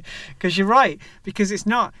 because you're right. Because it's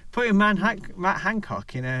not putting Matt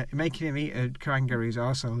Hancock making him eat a kangaroo's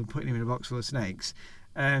arsehole and putting him in a box full of snakes.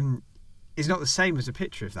 Is not the same as a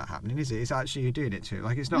picture of that happening, is it? It's actually you're doing it to.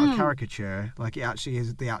 Like it's not a caricature. Like it actually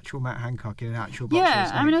is the actual Matt Hancock in an actual box full of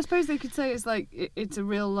snakes. I mean, I suppose they could say it's like it's a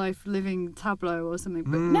real life living tableau or something.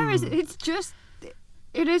 But no, it's just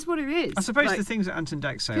it is what it is. I suppose the things that Anton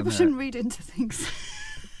Deck say. People shouldn't read into things.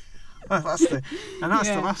 Well, that's the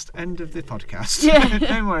last end of the podcast. Yeah.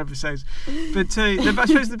 No more episodes. But I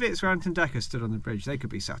suppose the bits where Anton Decker stood on the bridge, they could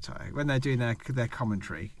be satire when they're doing their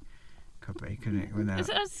commentary. Couldn't it? When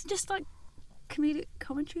it's just like comedic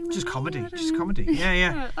commentary. Maybe? Just comedy.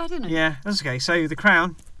 Yeah. I don't know. Yeah, that's okay. So The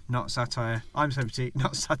Crown, not satire. I'm so petite,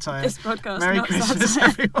 not satire. This podcast, Merry not Christmas, satire.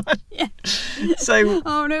 everyone. Yeah. So.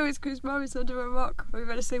 Oh no, it's Chris Morris under a rock. We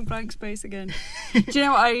better sing Blank Space again. Do you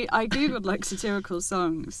know what? I googled like satirical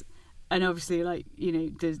songs, and obviously like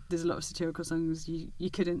there's a lot of satirical songs you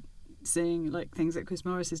couldn't sing, like things that Chris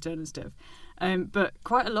Morris has done and stuff. But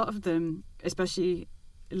quite a lot of them, especially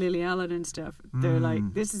Lily Allen and stuff, they're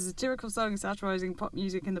like, this is a satirical song satirising pop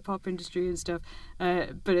music and the pop industry and stuff,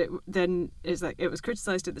 but it was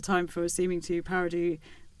criticised at the time for seeming to parody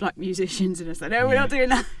black musicians, and it's like, no, we're not doing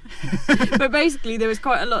that. But basically there was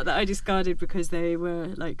quite a lot that I discarded because they were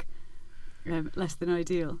like less than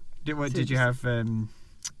ideal. Did you have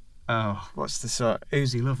what's the sort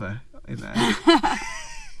Uzi Lover in there?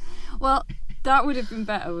 Well, that would have been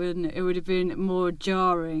better, wouldn't it? It would have been more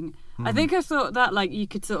jarring. I think I thought that like you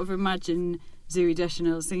could sort of imagine Zooey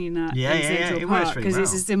Deschanel singing that in Central Park because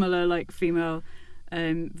it's a similar like female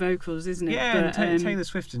vocals, isn't it? Yeah, but, Taylor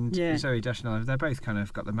Swift and Zooey Deschanel, they're both kind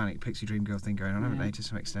of got the manic pixie dream girl thing going on, haven't they, to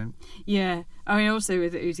some extent? Yeah, I mean also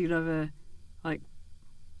with Uzi Lover, like,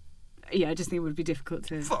 I just think it would be difficult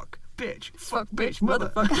to fuck bitch,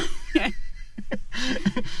 motherfucker.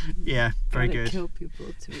 Yeah, very good. Kill people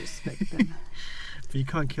to respect them. But you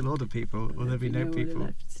can't kill all the people, or there'll be no people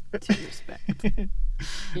left to respect.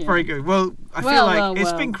 Very good. Well, I feel like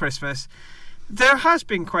it's been Christmas. There has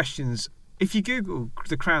been questions. If you Google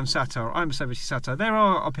The Crown satire, I'm a Celebrity satire, there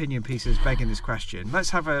are opinion pieces begging this question.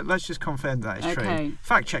 Let's just confirm that is true.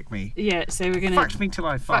 Fact check me. Yeah, so we're gonna fact me till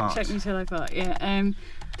I fart. Fact check me till I fart. Yeah.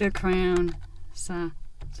 The Crown satire.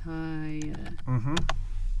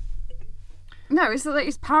 No,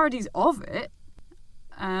 it's parodies of it.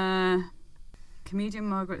 Comedian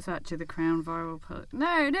Margaret Thatcher, The Crown viral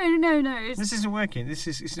No. This isn't working.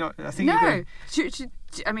 It's not. I think. No.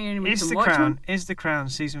 I mean, we can watch one. Is The Crown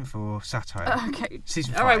season 4 satire? Okay.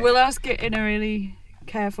 Season 5. All right, we'll ask it in a really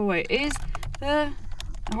careful way. Is The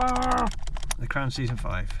Crown season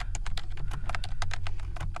 5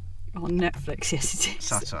 on Netflix? Yes, it is.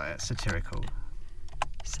 Satire, satirical.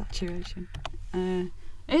 Saturation.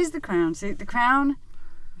 Is The Crown? So The Crown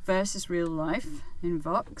versus real life in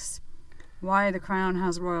Vox. Why the Crown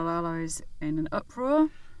has royal allies in an uproar.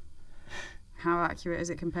 How accurate is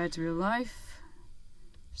it compared to real life?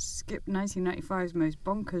 Skip 1995's most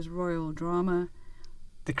bonkers royal drama.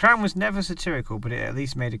 The Crown was never satirical, but it at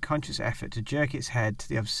least made a conscious effort to jerk its head to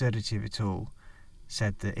the absurdity of it all,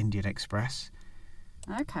 said the Indian Express.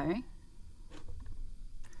 Okay.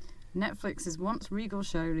 Netflix's once regal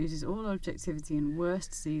show loses all objectivity in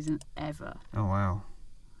worst season ever. Oh, wow.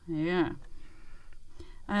 Yeah.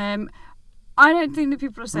 I don't think that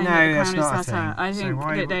people are saying that The that's Crown not a is satire. thing. I So think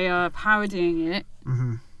why- that they are parodying it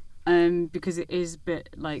Mm-hmm. because it is a bit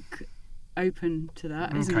like open to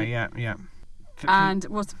that, isn't Okay, it? yeah. And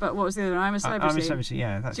what was the other one? I'm a Celebrity. I'm a Celebrity,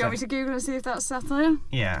 yeah. That's Do you want me to Google and see if that's satire?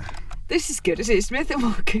 Yeah. This is good, isn't it? Smith and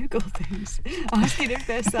Moore Google things, asking if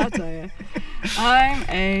they're satire. I'm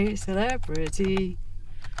a Celebrity.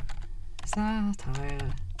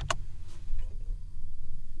 Satire.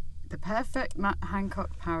 The perfect Matt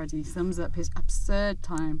Hancock parody sums up his absurd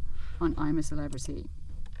time on I'm a Celebrity.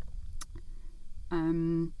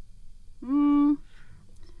 No,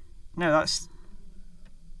 that's...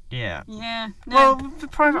 Yeah. Yeah. No. Well, the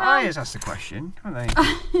Private Well- Eye has asked the question, haven't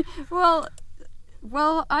they?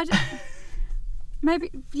 Well, I don't,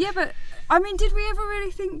 maybe, yeah, but I mean, did we ever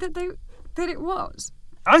really think that it was?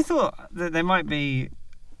 I thought that there might be,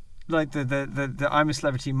 like, the I'm a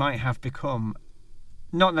Celebrity might have become,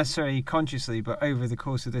 not necessarily consciously, but over the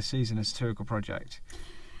course of this season, a satirical project.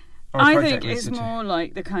 Or a I project think it's with more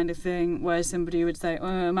like the kind of thing where somebody would say,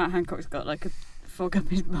 "Oh, Matt Hancock's got like a fog up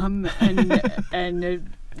his bum," and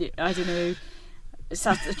I don't know,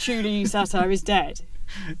 truly satire is dead.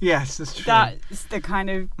 Yes, that's true. That's the kind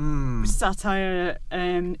of Mm. satire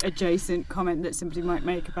adjacent comment that somebody might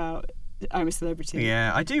make about I'm a Celebrity.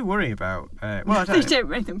 Yeah, I do worry about... well, I They don't... don't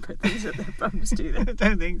make them put things at their bums, do they? I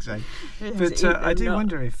don't think so. They have But to eat I them, do not-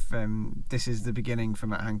 wonder if this is the beginning for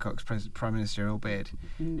Matt Hancock's Prime Ministerial bid.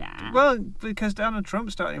 Nah. Well, because Donald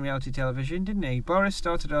Trump started in reality television, didn't he? Boris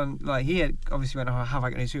started on... Like, he had obviously went on Have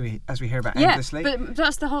I Got News, as we hear about yeah, endlessly. but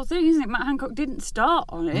that's the whole thing, isn't it? Matt Hancock didn't start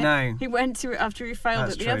on it. No. He went to it after he failed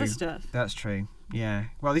That's at the other true. stuff. That's true, yeah.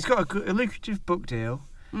 Well, he's got a lucrative book deal.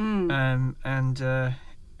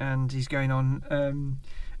 And he's going on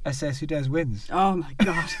SS Who Dares Wins. Oh my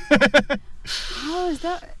god. How is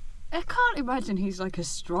that? I can't imagine he's like a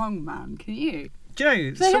strong man, can you? Do you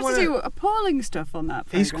know, They have to do appalling stuff on that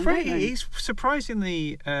he's programme, don't they? he's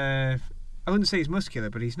surprisingly I wouldn't say he's muscular,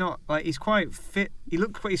 but he's not like he's quite fit. He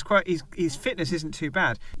looks quite his fitness isn't too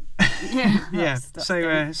bad. Yeah. Yeah. that's So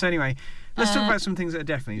it. so anyway, let's talk about some things that are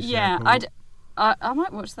definitely Yeah, satirical. I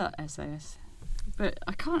might watch that SAS, but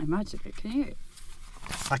I can't imagine it, can you?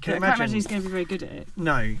 I can can't imagine he's going to be very good at it.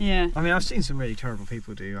 No. Yeah. I mean, I've seen some really terrible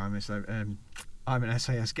people do. I'm an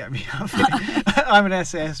SAS, get me out. I'm an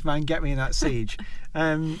SAS man, get me in that siege.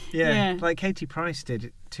 Yeah. Like Katie Price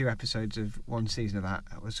did 2 episodes of one season of that.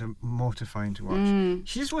 That was mortifying to watch.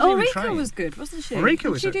 She just wasn't even Ulrika trying. was good, wasn't she? Ulrika Did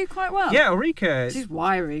was she a- do quite well? Yeah, Ulrika. She's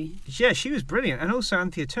wiry. Yeah, she was brilliant, and also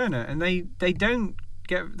Anthea Turner. And they don't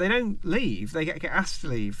leave. They get asked to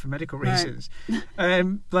leave for medical Right. reasons.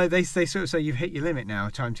 Like they sort of say, "You've hit your limit now.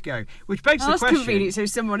 Time to go." Which begs Oh, the that's question. convenient. So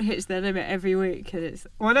someone hits their limit every week, and it's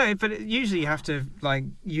Well, no, but usually you have to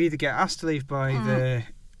you either get asked to leave by the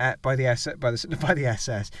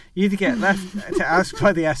SS. You either get left to ask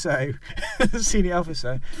by the SO, the senior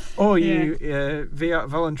officer, or you via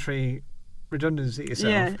voluntary redundancy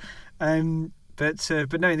yourself. Yeah.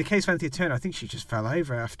 But no, in the case of Anthea Turner, I think she just fell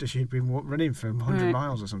over after she'd been running for 100 Right.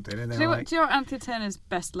 miles or something. And Do they you, were know what, do you know what Anthea Turner's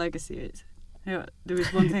best legacy is? You know, there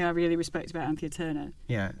was one thing I really respect about Anthea Turner.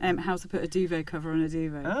 yeah. How to put a duvet cover on a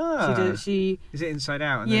duvet. Ah. She Is it inside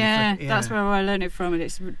out? And yeah, then that's where I learned it from, and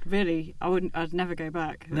it's really I'd never go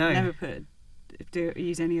back. I'd No. never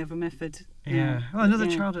use any other method. Yeah. Well, another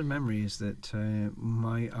Yeah. childhood memory is that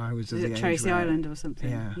I was of Is the it age Tracy where- Island or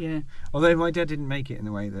something? Yeah. Yeah. Although my dad didn't make it in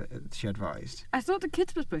the way that she advised. I thought the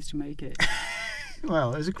kids were supposed to make it.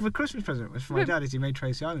 Well, it was a Christmas present for my dad as he made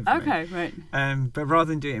Tracy Island for me. Okay, right. But rather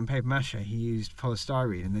than do it in paper mache, he used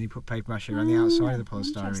polystyrene, and then he put paper mache around the outside of the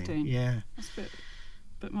polystyrene. Interesting. Yeah. That's a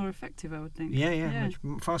bit more effective, I would think. Yeah.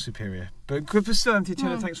 Much, far superior. But good for still, Anthea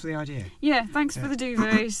Turner. Mm. Thanks for the idea. Yeah, thanks Yeah. for the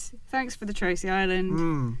duvets. Thanks for the Tracy Island.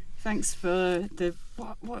 Mm. Thanks for the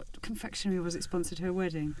what confectionery was it sponsored her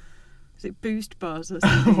wedding? Was it Boost Bars or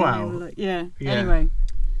something? Wow. They were like, yeah. Yeah. Anyway.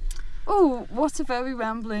 Oh, what a very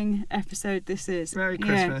rambling episode this is. Merry Yeah.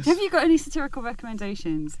 Christmas. Have you got any satirical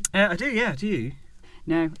recommendations? I do. Yeah. Do you?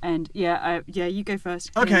 No. And yeah, you go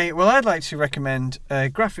first. Okay. Well, I'd like to recommend a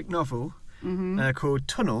graphic novel Mm-hmm. called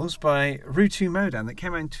Tunnels by Rutu Modan that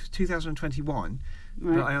came out in 2021.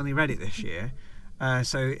 Right. But I only read it this year.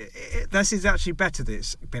 So this is actually better that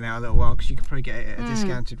it's been out a little while because you can probably get it at a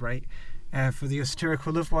discounted rate. for the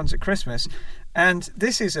satirical loved ones at Christmas. And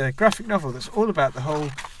this is a graphic novel that's all about the whole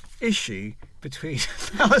issue between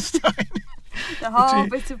Palestine. The whole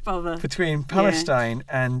bit of bother. Between Palestine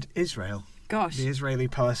and Israel. Gosh. The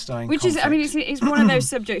Israeli-Palestine Which conflict. is, I mean, it's one of those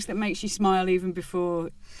subjects that makes you smile even before,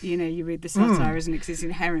 you read the satire, isn't it? Because it's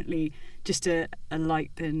inherently just a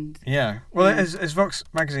light and... Yeah. Well, as Vox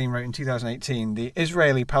magazine wrote in 2018, the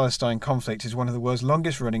Israeli-Palestine conflict is one of the world's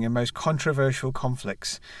longest-running and most controversial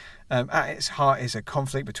conflicts. At its heart is a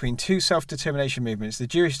conflict between two self-determination movements, the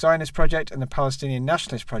Jewish Zionist Project and the Palestinian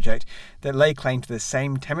Nationalist Project, that lay claim to the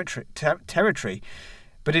same territory.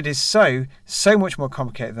 But it is so much more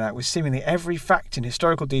complicated than that, with seemingly every fact and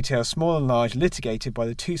historical detail, small and large, litigated by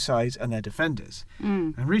the two sides and their defenders.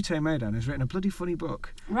 And Ruto Modan has written a bloody funny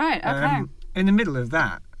book. Right, okay. In the middle of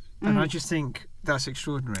that. And I just think that's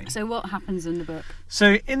extraordinary. So what happens in the book?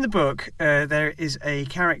 So in the book, there is a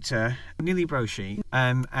character, Nili Broshi,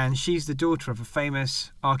 and she's the daughter of a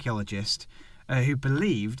famous archaeologist who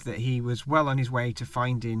believed that he was well on his way to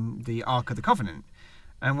finding the Ark of the Covenant.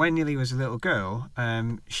 And when Nili was a little girl,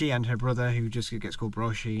 she and her brother, who just gets called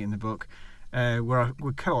Broshi in the book,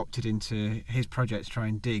 were co-opted into his project to try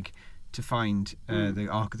and dig to find the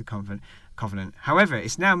Ark of the Covenant. However,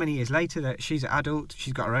 it's now many years later that she's an adult.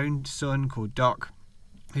 She's got her own son called Doc,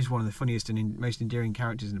 who's one of the funniest and most endearing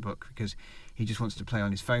characters in the book because he just wants to play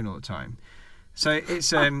on his phone all the time. So it's,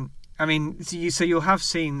 so you'll have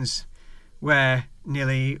scenes where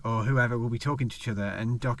Nili or whoever will be talking to each other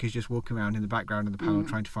and Doc is just walking around in the background of the panel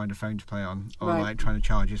trying to find a phone to play on, or like trying to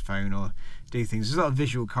charge his phone or do things. There's a lot of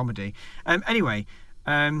visual comedy. Anyway,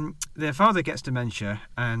 their father gets dementia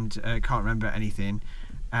and can't remember anything,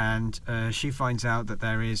 and she finds out that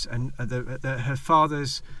there is that her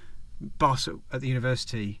father's boss at the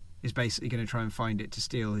university is basically going to try and find it to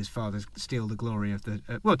steal the glory of the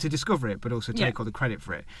to discover it, but also take all the credit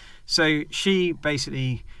for it. So she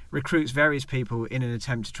basically recruits various people in an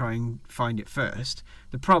attempt to try and find it first.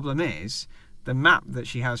 The problem is the map that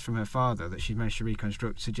she has from her father that she managed to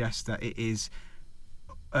reconstruct suggests that it is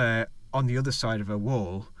on the other side of a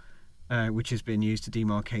wall, which has been used to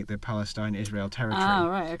demarcate the Palestine-Israel territory. Oh,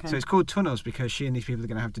 right, okay. So it's called tunnels because she and these people are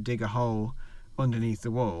going to have to dig a hole underneath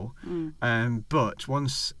the wall. But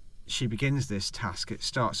once she begins this task, it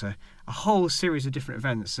starts a whole series of different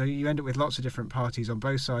events. So you end up with lots of different parties on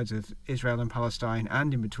both sides of Israel and Palestine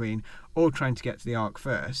and in between, all trying to get to the Ark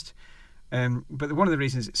first. But one of the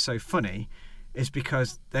reasons it's so funny is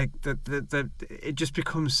because the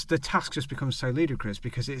task just becomes so ludicrous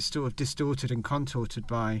because it's sort of distorted and contorted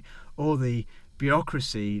by all the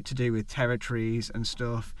bureaucracy to do with territories and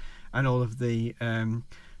stuff, and all of the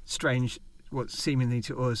strange, what seemingly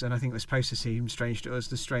to us, and I think was supposed to seem strange to us,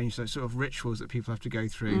 the strange sort of rituals that people have to go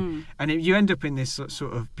through. And you end up in this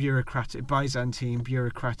sort of bureaucratic, Byzantine,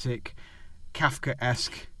 bureaucratic,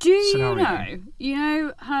 Kafka-esque scenario. You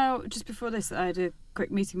know how just before this I had a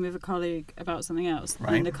quick meeting with a colleague about something else,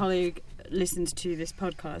 and the colleague listened to this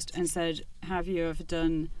podcast and said, have you ever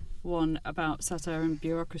done one about satire and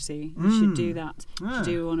bureaucracy? You should do that. You should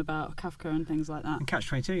do one about Kafka and things like that. And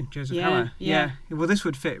Catch-22, Joseph Heller. Yeah. Well, this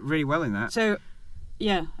would fit really well in that. So,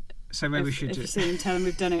 yeah. So maybe we should if you see them, tell them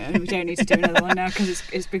we've done it, and we don't need to do another one now because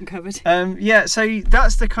it's been covered. So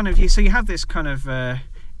that's the kind of... So you have this kind of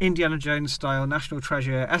Indiana Jones style National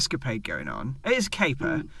Treasure escapade going on. It is a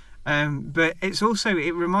caper. But it's also...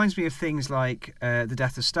 It reminds me of things like The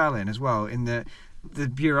Death of Stalin as well, in that the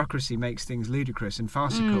bureaucracy makes things ludicrous and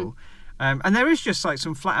farcical. And there is just like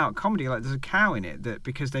some flat out comedy, like there's a cow in it that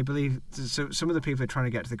because they believe, so some of the people who are trying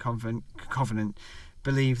to get to the covenant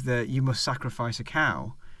believe that you must sacrifice a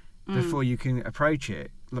cow before you can approach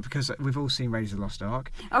it, because we've all seen Raiders of the Lost Ark.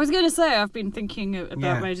 I was going to say, I've been thinking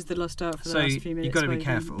about Raiders of the Lost Ark for the last few minutes. You've got to be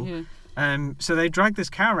careful. So they drag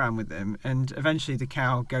this cow around with them, and eventually the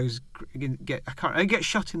cow gets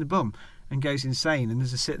shot in the bum and goes insane. And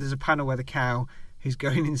there's a panel where the cow who's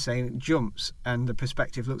going insane jumps, and the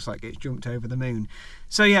perspective looks like it's jumped over the moon.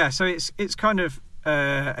 So it's kind of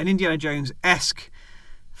an Indiana Jones-esque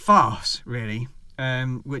farce, really,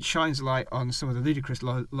 which shines a light on some of the ludicrous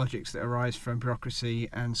logics that arise from bureaucracy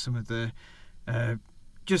and some of the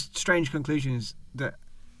just strange conclusions that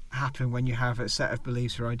happen when you have a set of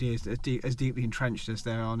beliefs or ideas that are as deeply entrenched as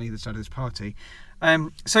they are on either side of this party.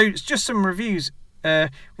 So it's just some reviews.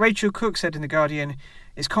 Rachel Cook said in The Guardian,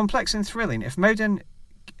 "It's complex and thrilling. If Modan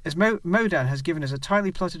has given us a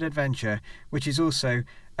tightly plotted adventure, which is also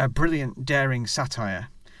a brilliant, daring satire."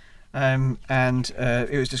 And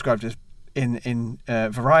it was described as in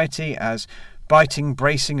Variety as biting,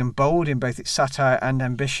 bracing and bold in both its satire and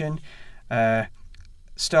ambition.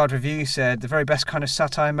 Starred Review said, the very best kind of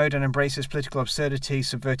satire, modern, embraces political absurdity,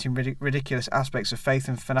 subverting ridiculous aspects of faith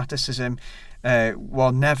and fanaticism,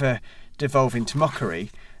 while never devolving to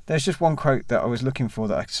mockery. There's just one quote that I was looking for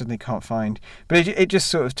that I suddenly can't find. But it just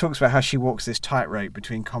sort of talks about how she walks this tightrope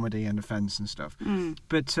between comedy and offence and stuff.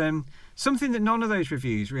 But something that none of those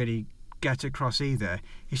reviews really get across either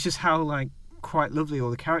is just how, like, quite lovely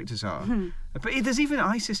all the characters are. But there's even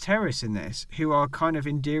ISIS terrorists in this who are kind of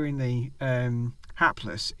endearingly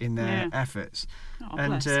hapless in their efforts. Oh,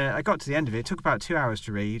 and I got to the end of it. It took about 2 hours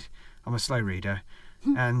to read. I'm a slow reader.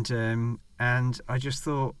 And I just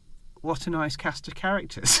thought, what a nice cast of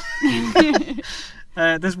characters.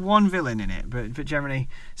 There's one villain in it, but generally...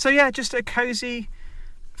 So yeah, just a cosy,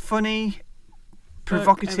 funny,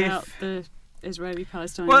 provocative... About the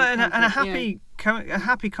Israeli-Palestine and conflict, a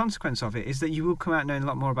happy consequence of it is that you will come out knowing a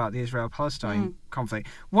lot more about the Israel-Palestine conflict.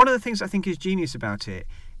 One of the things I think is genius about it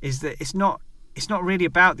is that it's not really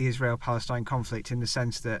about the Israel-Palestine conflict in the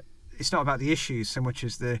sense that it's not about the issues so much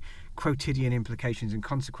as the quotidian implications and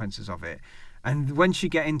consequences of it. And once you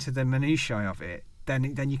get into the minutiae of it,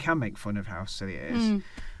 then you can make fun of how silly it is.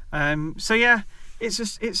 So yeah, it's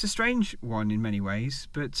a strange one in many ways,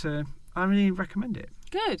 but I really recommend it.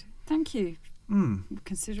 Good, thank you.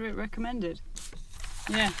 Consider it recommended.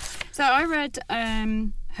 Yeah. So I read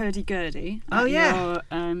Hurdy-Gurdy at your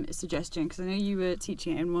suggestion, because I know you were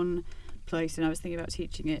teaching it in one place and I was thinking about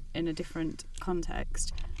teaching it in a different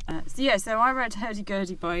context. So I read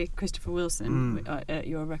Hurdy-Gurdy by Christopher Wilson at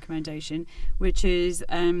your recommendation, which is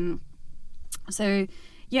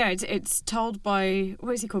it's told by,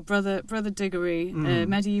 what is he called, Brother Diggory, a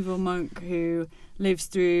medieval monk who lives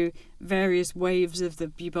through various waves of the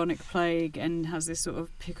bubonic plague and has this sort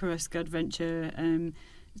of picaresque adventure,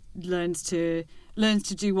 learns to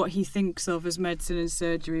do what he thinks of as medicine and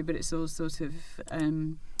surgery, but it's all sort of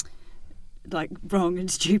like wrong and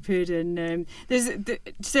stupid, and he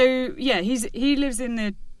lives in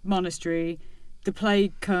the monastery. The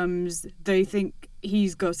plague comes, they think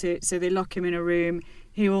he's got it, so they lock him in a room.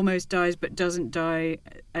 He almost dies but doesn't die,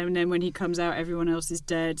 and then when he comes out everyone else is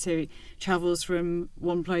dead, so he travels from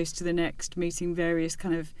one place to the next, meeting various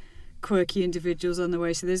kind of quirky individuals on the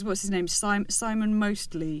way. So there's, what's his name, Simon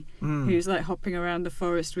Mostly, who's like hopping around the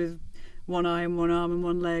forest with one eye and one arm and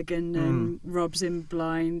one leg, and robs him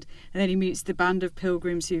blind. And then he meets the band of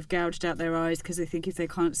pilgrims who've gouged out their eyes because they think if they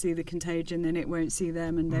can't see the contagion then it won't see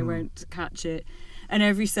them and they won't catch it. And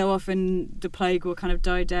every so often the plague will kind of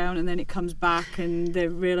die down and then it comes back and they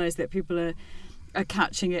realise that people are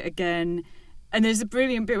catching it again. And there's a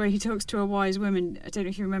brilliant bit where he talks to a wise woman, I don't know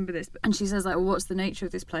if you remember this, and she says, like, well, what's the nature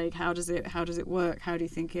of this plague? How does it work? How do you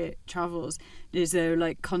think it travels? Is there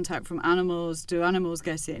like contact from animals? Do animals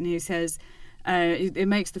get it? And he says it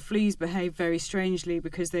makes the fleas behave very strangely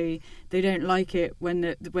because they don't like it when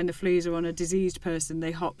the fleas are on a diseased person.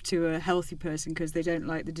 They hop to a healthy person because they don't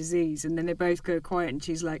like the disease, and then they both go quiet. And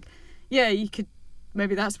she's like, yeah, you could,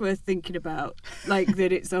 maybe that's worth thinking about, like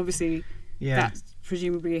that it's obviously that's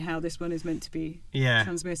presumably how this one is meant to be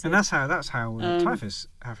transmitted. And that's how typhus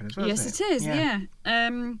happened as well. Yes, isn't it is. Yeah.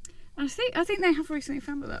 I think they have recently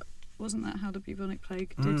found that wasn't that how the bubonic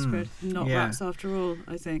plague did spread. Not rats after all,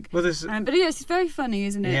 I think. Well, there's but yes, it's very funny,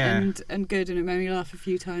 isn't it? Yeah. And good, and it made me laugh a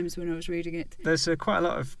few times when I was reading it. There's quite a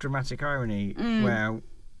lot of dramatic irony where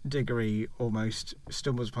Diggory almost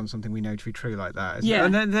stumbles upon something we know to be true like that. Yeah.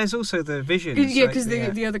 And then there's also the visions. Yeah, because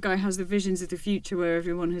the other guy has the visions of the future where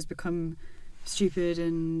everyone has become stupid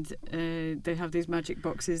and they have these magic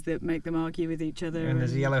boxes that make them argue with each other. And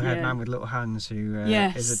there's a yellow-haired man with little hands who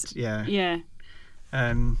is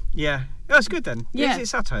that's good then. Yeah. Is it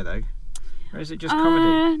satire though, or is it just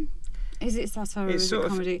comedy? Is it satire or It's is it sort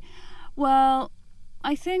of- comedy? Well,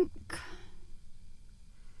 I think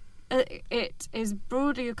it is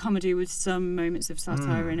broadly a comedy with some moments of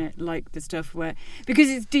satire in it, like the stuff where, because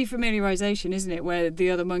it's defamiliarization, isn't it? Where the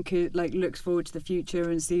other monk like looks forward to the future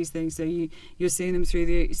and sees things, so you're seeing them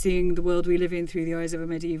seeing the world we live in through the eyes of a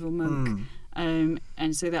medieval monk, and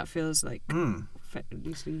so that feels like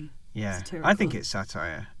loosely. Yeah, satirical. I think it's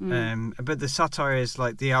satire. But the satire is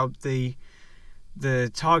like the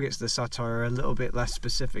targets of the satire are a little bit less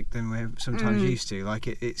specific than we're sometimes used to. Like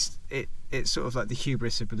it's sort of like the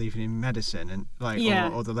hubris of believing in medicine and like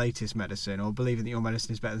or the latest medicine, or believing that your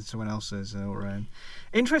medicine is better than someone else's. Or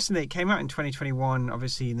interestingly, it came out in 2021,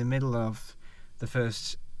 obviously in the middle of the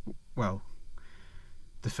first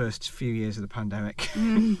few years of the pandemic,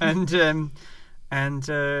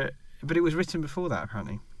 but it was written before that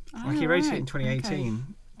apparently. Like he wrote it in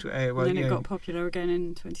 2018. Okay. And then it got popular again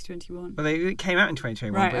in 2021. Well, it came out in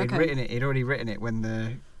 2021, right, but he'd already written it when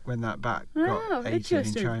that bat got 18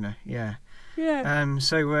 in China. Yeah. Yeah.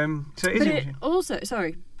 So it is But it interesting. also,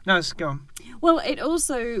 sorry. No, let's go on. Well, it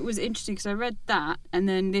also was interesting because I read that, and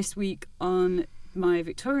then this week on my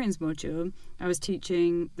Victorians module, I was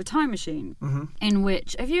teaching The Time Machine, in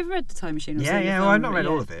which... Have you ever read The Time Machine? Or Yeah, seen the yeah. film Well, I've of not it read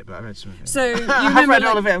yet? all of it, but I read some of it. So you I have remember, read all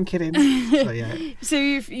like- of it. I'm kidding. So yeah. So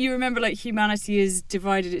you remember, like, humanity has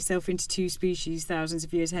divided itself into two species thousands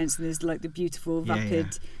of years hence, and there's, like, the beautiful, Yeah,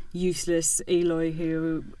 vapid, useless Eloi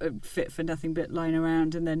who are fit for nothing but lying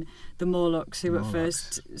around, and then the Morlocks who at Morlocks.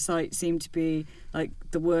 first sight seem to be, like,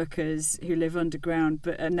 the workers who live underground,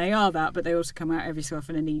 and they are that, but they also come out every so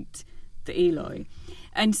often and eat the Eloi.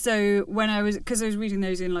 And so because I was reading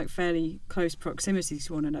those in, like, fairly close proximity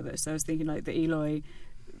to one another, so I was thinking, like, the Eloi...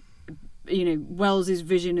 Wells's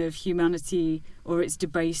vision of humanity or its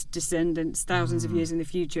debased descendants thousands of years in the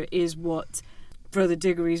future is what Brother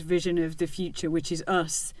Diggory's vision of the future, which is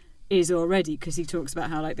us, is already, because he talks about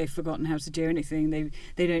how, like, they've forgotten how to do anything.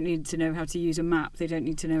 They don't need to know how to use a map. They don't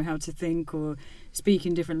need to know how to think or speak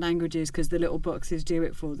in different languages because the little boxes do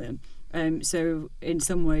it for them. So in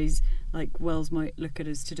some ways, like, Wells might look at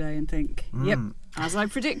us today and think, yep, as I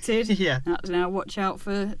predicted, Yeah. that's now watch out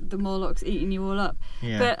for the Morlocks eating you all up.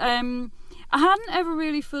 Yeah. But I hadn't ever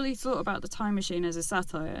really fully thought about The Time Machine as a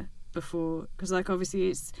satire before, because, like, obviously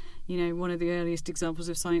it's, one of the earliest examples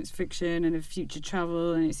of science fiction and of future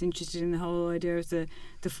travel, and it's interested in the whole idea of the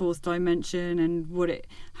fourth dimension and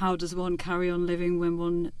how does one carry on living when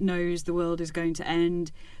one knows the world is going to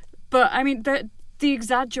end. But I mean, the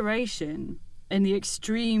exaggeration and the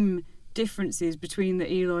extreme differences between the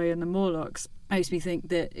Eloi and the Morlocks makes me think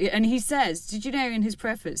that, and he says, did you know in his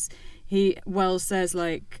preface, Wells says,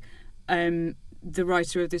 like, the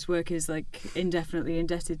writer of this work is, like, indefinitely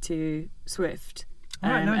indebted to Swift.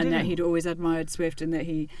 Right, no, I and that didn't. he'd always admired Swift, and that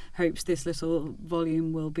he hopes this little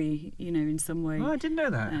volume will be, in some way. Oh, I didn't know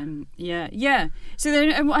that. Yeah. So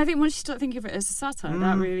then, I think once you start thinking of it as a satire,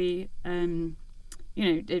 that really,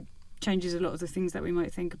 it changes a lot of the things that we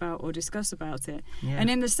might think about or discuss about it. Yeah. And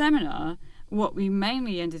in the seminar, what we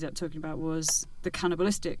mainly ended up talking about was the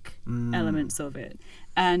cannibalistic elements of it,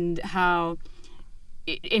 and how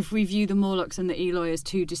if we view the Morlocks and the Eloi as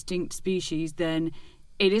two distinct species, then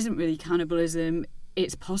it isn't really cannibalism.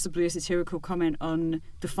 It's possibly a satirical comment on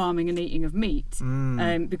the farming and eating of meat,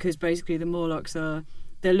 because basically the Morlocks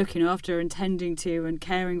they're looking after and tending to and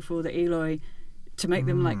caring for the Eloi to make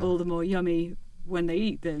them, like, all the more yummy when they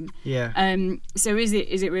eat them. Yeah. So is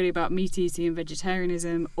it really about meat eating and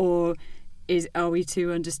vegetarianism, or are we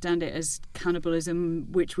to understand it as cannibalism,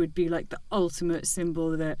 which would be, like, the ultimate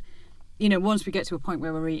symbol that, once we get to a point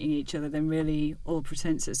where we're eating each other, then really all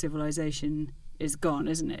pretense at civilization is gone,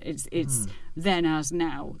 isn't it? It's then as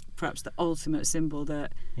now perhaps the ultimate symbol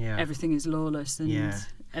that everything is lawless and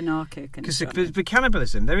anarchic. And stuff. But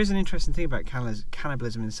cannibalism, there is an interesting thing about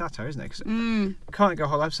cannibalism in satire, isn't there? Because I can't go a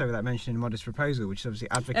whole episode without mentioning Modest Proposal, which is obviously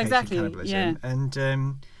advocating cannibalism.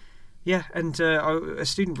 Yeah. And a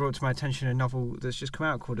student brought to my attention a novel that's just come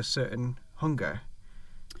out called A Certain Hunger,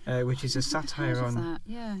 which is a satire on...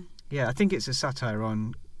 that. Yeah, I think it's a satire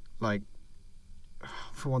on, like,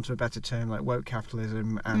 for want of a better term, like woke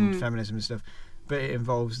capitalism and feminism and stuff. But it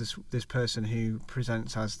involves this person who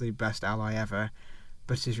presents as the best ally ever,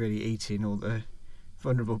 but is really eating all the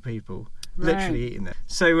vulnerable people, literally eating them.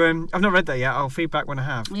 So I've not read that yet. I'll feed back when I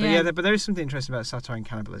have. Yeah. But there is something interesting about satire and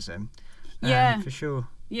cannibalism. For sure.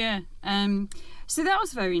 Yeah. So that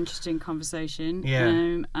was a very interesting conversation.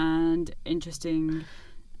 Yeah. And interesting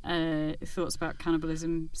thoughts about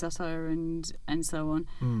cannibalism, satire, and so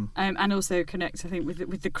on. And also connect, I think,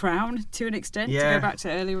 with the Crown to an extent. To Yeah. go back to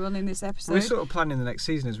earlier on in this episode. We're sort of planning the next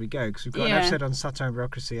season as we go, because we've got an episode on satire and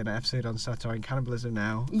bureaucracy and an episode on satire and cannibalism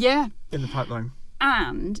now Yeah. in the pipeline.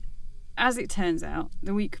 And as it turns out,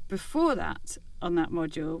 the week before that, on that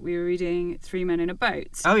module, we were reading Three Men in a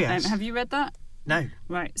Boat. Oh, yes. Have you read that? No.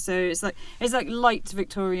 Right, so it's like light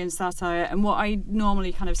Victorian satire, and what I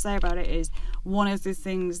normally kind of say about it is one of the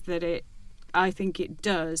things that I think it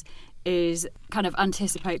does is kind of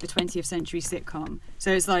anticipate the 20th century sitcom.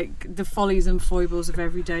 So it's like the follies and foibles of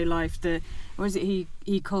everyday life. He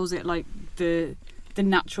calls it, like, the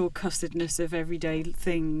natural cussedness of everyday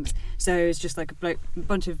things. So it's just like a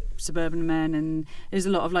bunch of suburban men, and there's a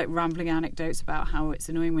lot of, like, rambling anecdotes about how it's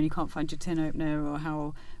annoying when you can't find your tin opener, or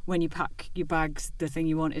how when you pack your bags the thing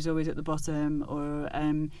you want is always at the bottom, or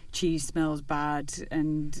cheese smells bad,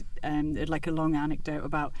 and like a long anecdote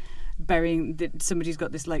about somebody's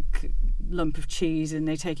got this, like, lump of cheese and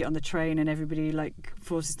they take it on the train and everybody, like,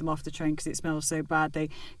 forces them off the train because it smells so bad. They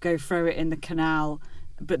go throw it in the canal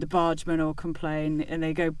but the bargemen all complain, and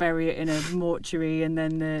they go bury it in a mortuary, and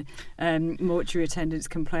then the mortuary attendants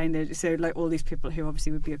complain. So like all these people who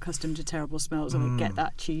obviously would be accustomed to terrible smells, and get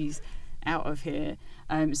that cheese out of here.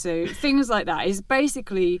 So things like that is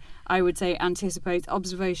basically, I would say, anticipates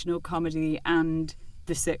observational comedy and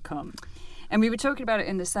the sitcom. And we were talking about it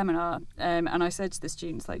in the seminar, and I said to the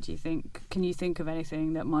students, like, can you think of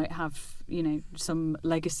anything that might have, some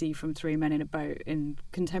legacy from Three Men in a Boat in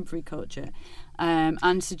contemporary culture?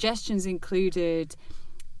 And suggestions included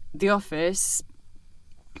The Office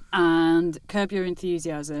and Curb Your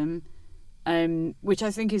Enthusiasm, which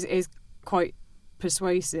I think is quite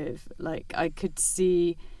persuasive. Like, I could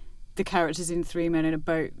see the characters in Three Men in a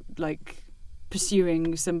Boat, like,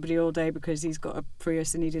 pursuing somebody all day because he's got a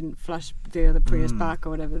Prius and he didn't flash the other Prius back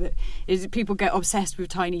or whatever. That is, people get obsessed with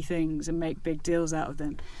tiny things and make big deals out of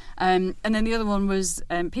them. And then the other one was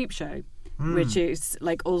Peep Show, which is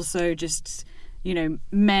like also just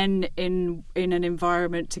men in an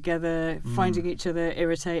environment together, finding each other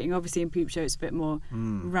irritating. Obviously in Peep Show it's a bit more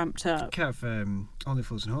ramped up. You could have Only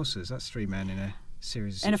Fools and Horses. That's three men in a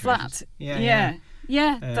series of in situations. A flat.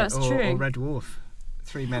 Yeah, that's true. Or Red Dwarf.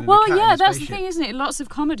 Three men. Well, in a cat yeah, in a that's the spaceship. thing, isn't it? Lots of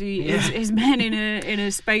comedy is men in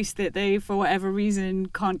a space that they, for whatever reason,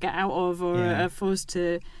 can't get out of or are forced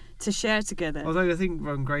to share together. Although I think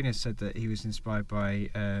Ron Grainer said that he was inspired by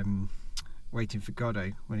Waiting for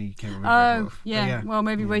Godot when he came up with Red Dwarf. Yeah. Well,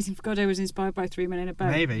 maybe Waiting for Godot was inspired by Three Men in a Boat.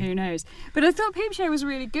 Maybe. Who knows? But I thought Peep Show was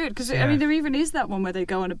really good because I mean, there even is that one where they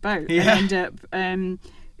go on a boat and end up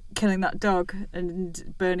killing that dog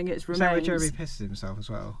and burning its remains. Is that where Jeremy pisses himself as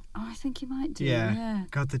well? Oh, I think he might do. Yeah. Yeah.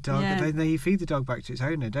 God, the dog. Yeah. They feed the dog back to its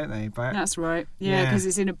owner, don't they? That's right. Yeah, because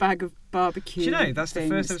it's in a bag of barbecue. Do you know, that's things.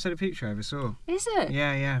 the first episode of Peep Show I ever saw. Is it?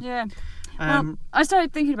 Yeah. Yeah. Well, I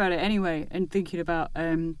started thinking about it anyway, and thinking about.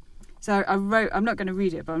 So I wrote. I'm not going to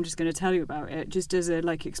read it, but I'm just going to tell you about it, just as a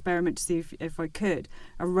experiment to see if I could.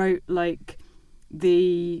 I wrote I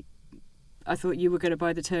thought you were going to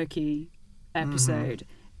buy the turkey episode.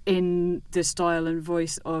 In the style and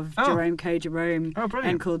voice of Jerome K. Jerome,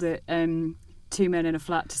 and called it Two Men in a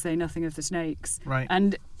Flat to Say Nothing of the Snakes. Right.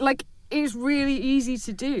 And it's really easy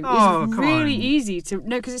to do. Oh, it's really easy to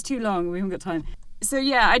because it's too long. We haven't got time. So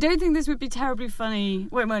yeah, I don't think this would be terribly funny.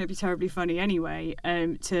 Well, it might not be terribly funny anyway.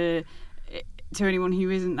 To anyone who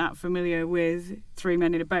isn't that familiar with Three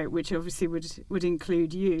Men in a Boat, which obviously would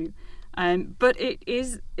include you. But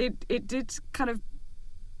it did kind of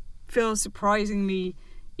feel surprisingly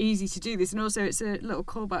easy to do this, and also it's a little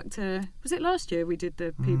callback to, was it last year we did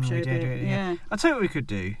the Peep Show bit? Yeah. I'll tell you what we could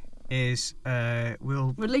do is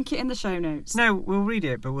we'll link it in the show notes. No, we'll read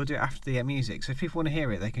it, but we'll do it after the music. So if people want to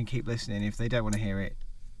hear it, they can keep listening. If they don't want to hear it,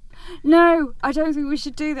 no, I don't think we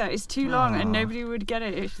should do that. It's too long, and nobody would get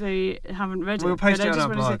it if they haven't read it. We'll post it on our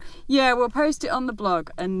blog. We'll post it on the blog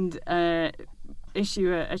and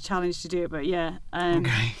issue a challenge to do it. But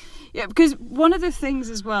okay. Yeah, because one of the things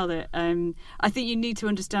as well that I think you need to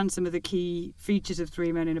understand some of the key features of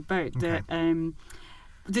Three Men in a Boat. Okay. That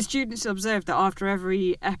the students observed that after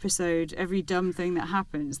every episode, every dumb thing that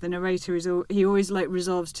happens, the narrator he always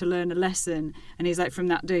resolves to learn a lesson, and he's like, from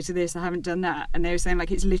that day to this, I haven't done that. And they were saying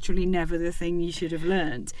it's literally never the thing you should have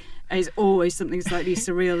learned. It's always something slightly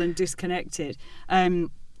surreal and disconnected.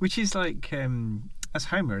 Which is that's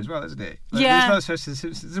Homer as well, isn't it? Yeah. There's no such as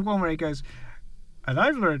there's one where he goes, and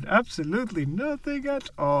I've learned absolutely nothing at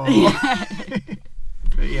all.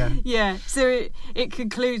 But yeah. So it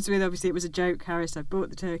concludes with, obviously, it was a joke, Harris. I bought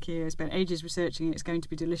the turkey. I spent ages researching it. It's going to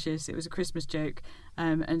be delicious. It was a Christmas joke,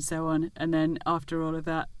 and so on. And then after all of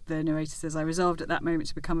that, the narrator says, I resolved at that moment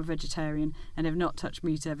to become a vegetarian and have not touched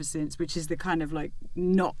meat ever since, which is the kind of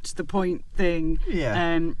not the point thing.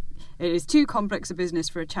 Yeah. It is too complex a business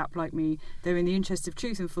for a chap like me, though in the interest of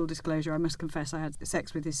truth and full disclosure, I must confess I had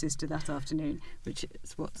sex with his sister that afternoon, which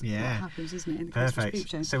is what happens, isn't it, in the Christmas Peep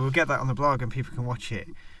Show. So we'll get that on the blog and people can watch it.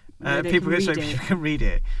 People can read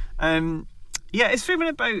it. Is Three Men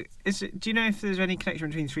in a Boat, do you know if there's any connection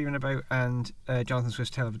between Three Men in a Boat and Jonathan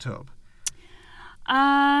Swift's Tale of a Tub?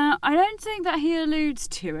 I don't think that he alludes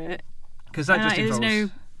to it. Because that just involves... There's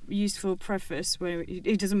no useful preface where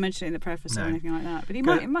he doesn't mention it in the preface or anything like that, but it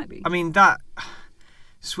might be. I mean,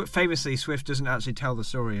 famously Swift doesn't actually tell the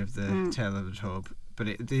story of the Tale of the Tub, but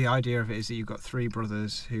the idea of it is that you've got three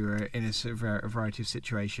brothers who are in a variety of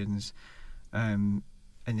situations, and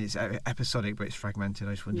it's episodic but it's fragmented.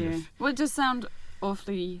 I just wondered if... Well, it does sound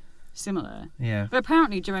awfully similar. Yeah. But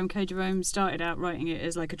apparently Jerome K. Jerome started out writing it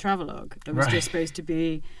as a travelogue that was just supposed to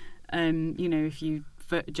be, if you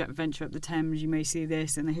venture up the Thames, you may see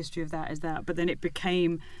this, and the history of that is that. But then it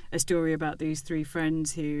became a story about these three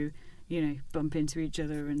friends who, bump into each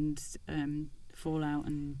other and fall out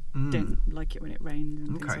and Mm. don't like it when it rains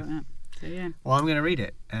and things Okay. like that. So yeah. Well, I'm going to read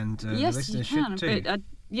it, and the Yes, you listeners can. should too. But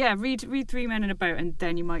read Three Men in a Boat, and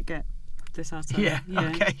then you might get the satire. Yeah.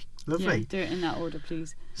 Okay. Lovely. Yeah, do it in that order,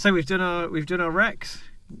 please. So we've done our Rex.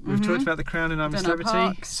 We've Mhm. talked about The Crown and I'm a Done our Celebrity.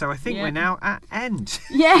 parks. So I think Yeah. we're now at end.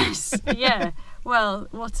 Yes. Yeah. Well,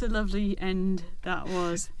 what a lovely end that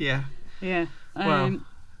was. Yeah. Yeah. Well,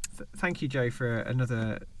 thank you, Joe, for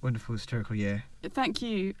another wonderful satirical year. Thank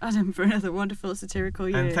you, Adam, for another wonderful satirical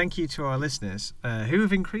year. And thank you to our listeners, who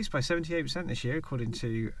have increased by 78% this year, according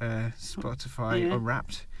to Spotify Yeah.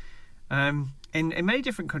 Unwrapped, in many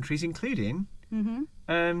different countries, including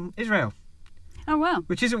Israel. Oh well.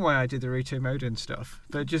 Which isn't why I did the Ruto Modern stuff,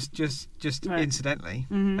 but just Right. incidentally.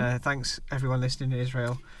 Mhm. Thanks everyone listening in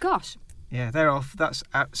Israel. Gosh. Yeah, they're off. That's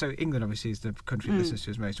so England obviously is the country that Mm. listens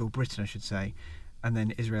to us most, or Britain I should say, and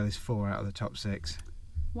then Israel is 4 out of the top 6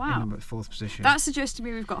 Wow. in the 4th position. That suggests to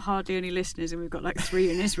me we've got hardly any listeners, and we've got like 3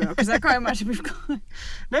 in Israel, because I can't imagine we've got.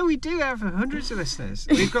 No, we do have hundreds of listeners.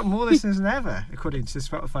 We've got more listeners than ever, according to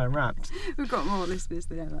Spotify Wrapped. We've got more listeners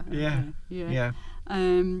than ever. Yeah. Yeah.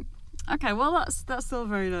 Okay. Well, that's all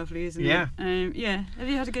very lovely, isn't Yeah. it? Yeah. Have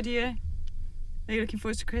you had a good year? Are you looking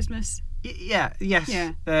forward to Christmas? Yes.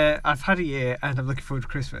 Yeah. I've had a year, and I'm looking forward to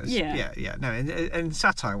Christmas. Yeah. Yeah. No, and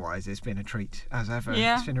satire-wise, it's been a treat as ever.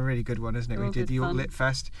 Yeah. It's been a really good one, isn't it? All We did good the York fun. Lit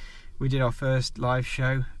Fest. We did our first live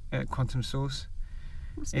show at Quantum Source.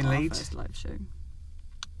 It's In not our Leeds. first live show.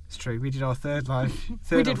 It's true. We did our third live.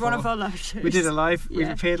 We did one of our live shows. We did a live. We've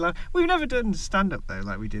Yeah. appeared live. We've never done stand-up though,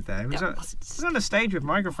 like we did there. It was, Yeah, on, it was on a stage with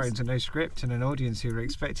microphones and no script and an audience who were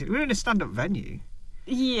expected. We were in a stand-up venue.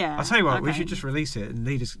 Yeah. I'll tell you what. We okay. should just release it, and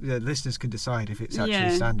the listeners can decide if it's actually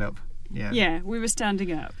Yeah. stand-up. Yeah. Yeah, we were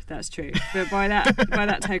standing up. That's true. But by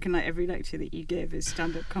that token, like every lecture that you give is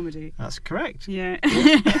stand-up comedy. That's correct. Yeah.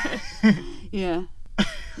 Yeah.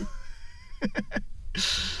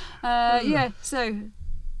 Yeah. So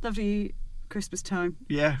lovely Christmas time.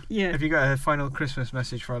 Yeah. Yeah. Have you got a final Christmas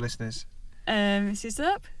message for our listeners? Is this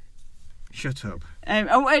up? Shut up.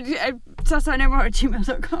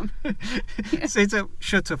 SatireNoMore@gmail.com. Sit up,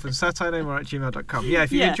 shut up, and satirenomore@gmail.com. Yeah,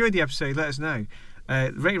 if you Yeah. enjoyed the episode, let us know.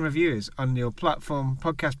 Rate and review us on your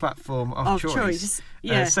podcast platform of choice.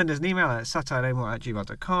 Yeah. Send us an email at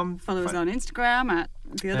satirenomore@gmail.com. Follow us on Instagram at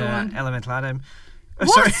the other one. Elemental Adam.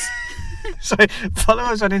 What? Sorry. Follow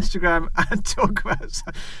us on Instagram and talk about.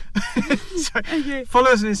 Sorry. Okay.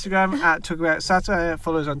 Follow us on Instagram at talk about satire.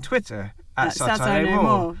 Follow us on Twitter at Satire No SatireNoMore.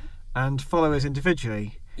 More. And follow us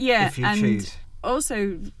individually Yeah, if you and choose.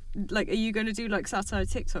 also, like, are you going to do like satire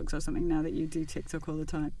TikToks or something now that you do TikTok all the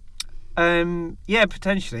time? Yeah,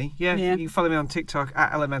 potentially. Yeah. Yeah. You can follow me on TikTok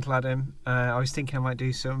at Elemental Adam. I was thinking I might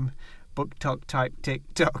do some book talk type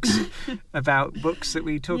TikToks about books that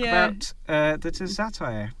we talk Yeah. about that are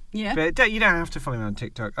satire. Yeah. But you don't have to follow me on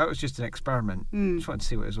TikTok. That was just an experiment. Just wanted to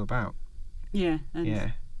see what it was all about. Yeah. And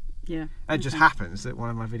Yeah. Yeah. It just happens that one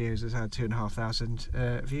of my videos has had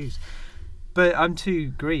 2,500 views. But I'm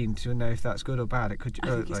too green to know if that's good or bad. It could. I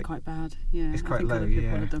think it's quite bad. Yeah. it's I quite think low, other people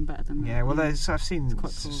yeah. have done better than that. Yeah, well, I've seen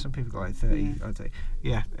quite poor. some people got like 30. Yeah. I'd say.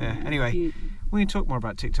 Yeah. Anyway, we can talk more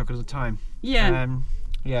about TikTok another time. Yeah.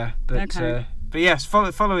 Yeah, but Okay. but yes,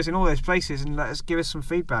 follow us in all those places and give us some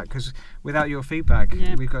feedback, because without your feedback,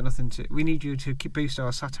 Yeah. we've got nothing to. We need you to boost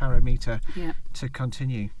our satirometer Yeah. to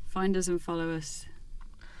continue Find us and follow us.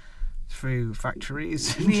 through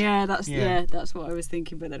factories. Yeah, that's Yeah. that's what I was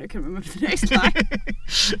thinking, but then I couldn't remember the next line.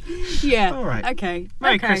 Yeah. All right. Okay.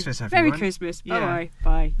 Merry okay. Christmas, everyone. Merry Christmas. Yeah. Bye.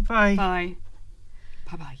 Bye. Bye. Bye.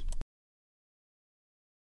 Bye. Bye.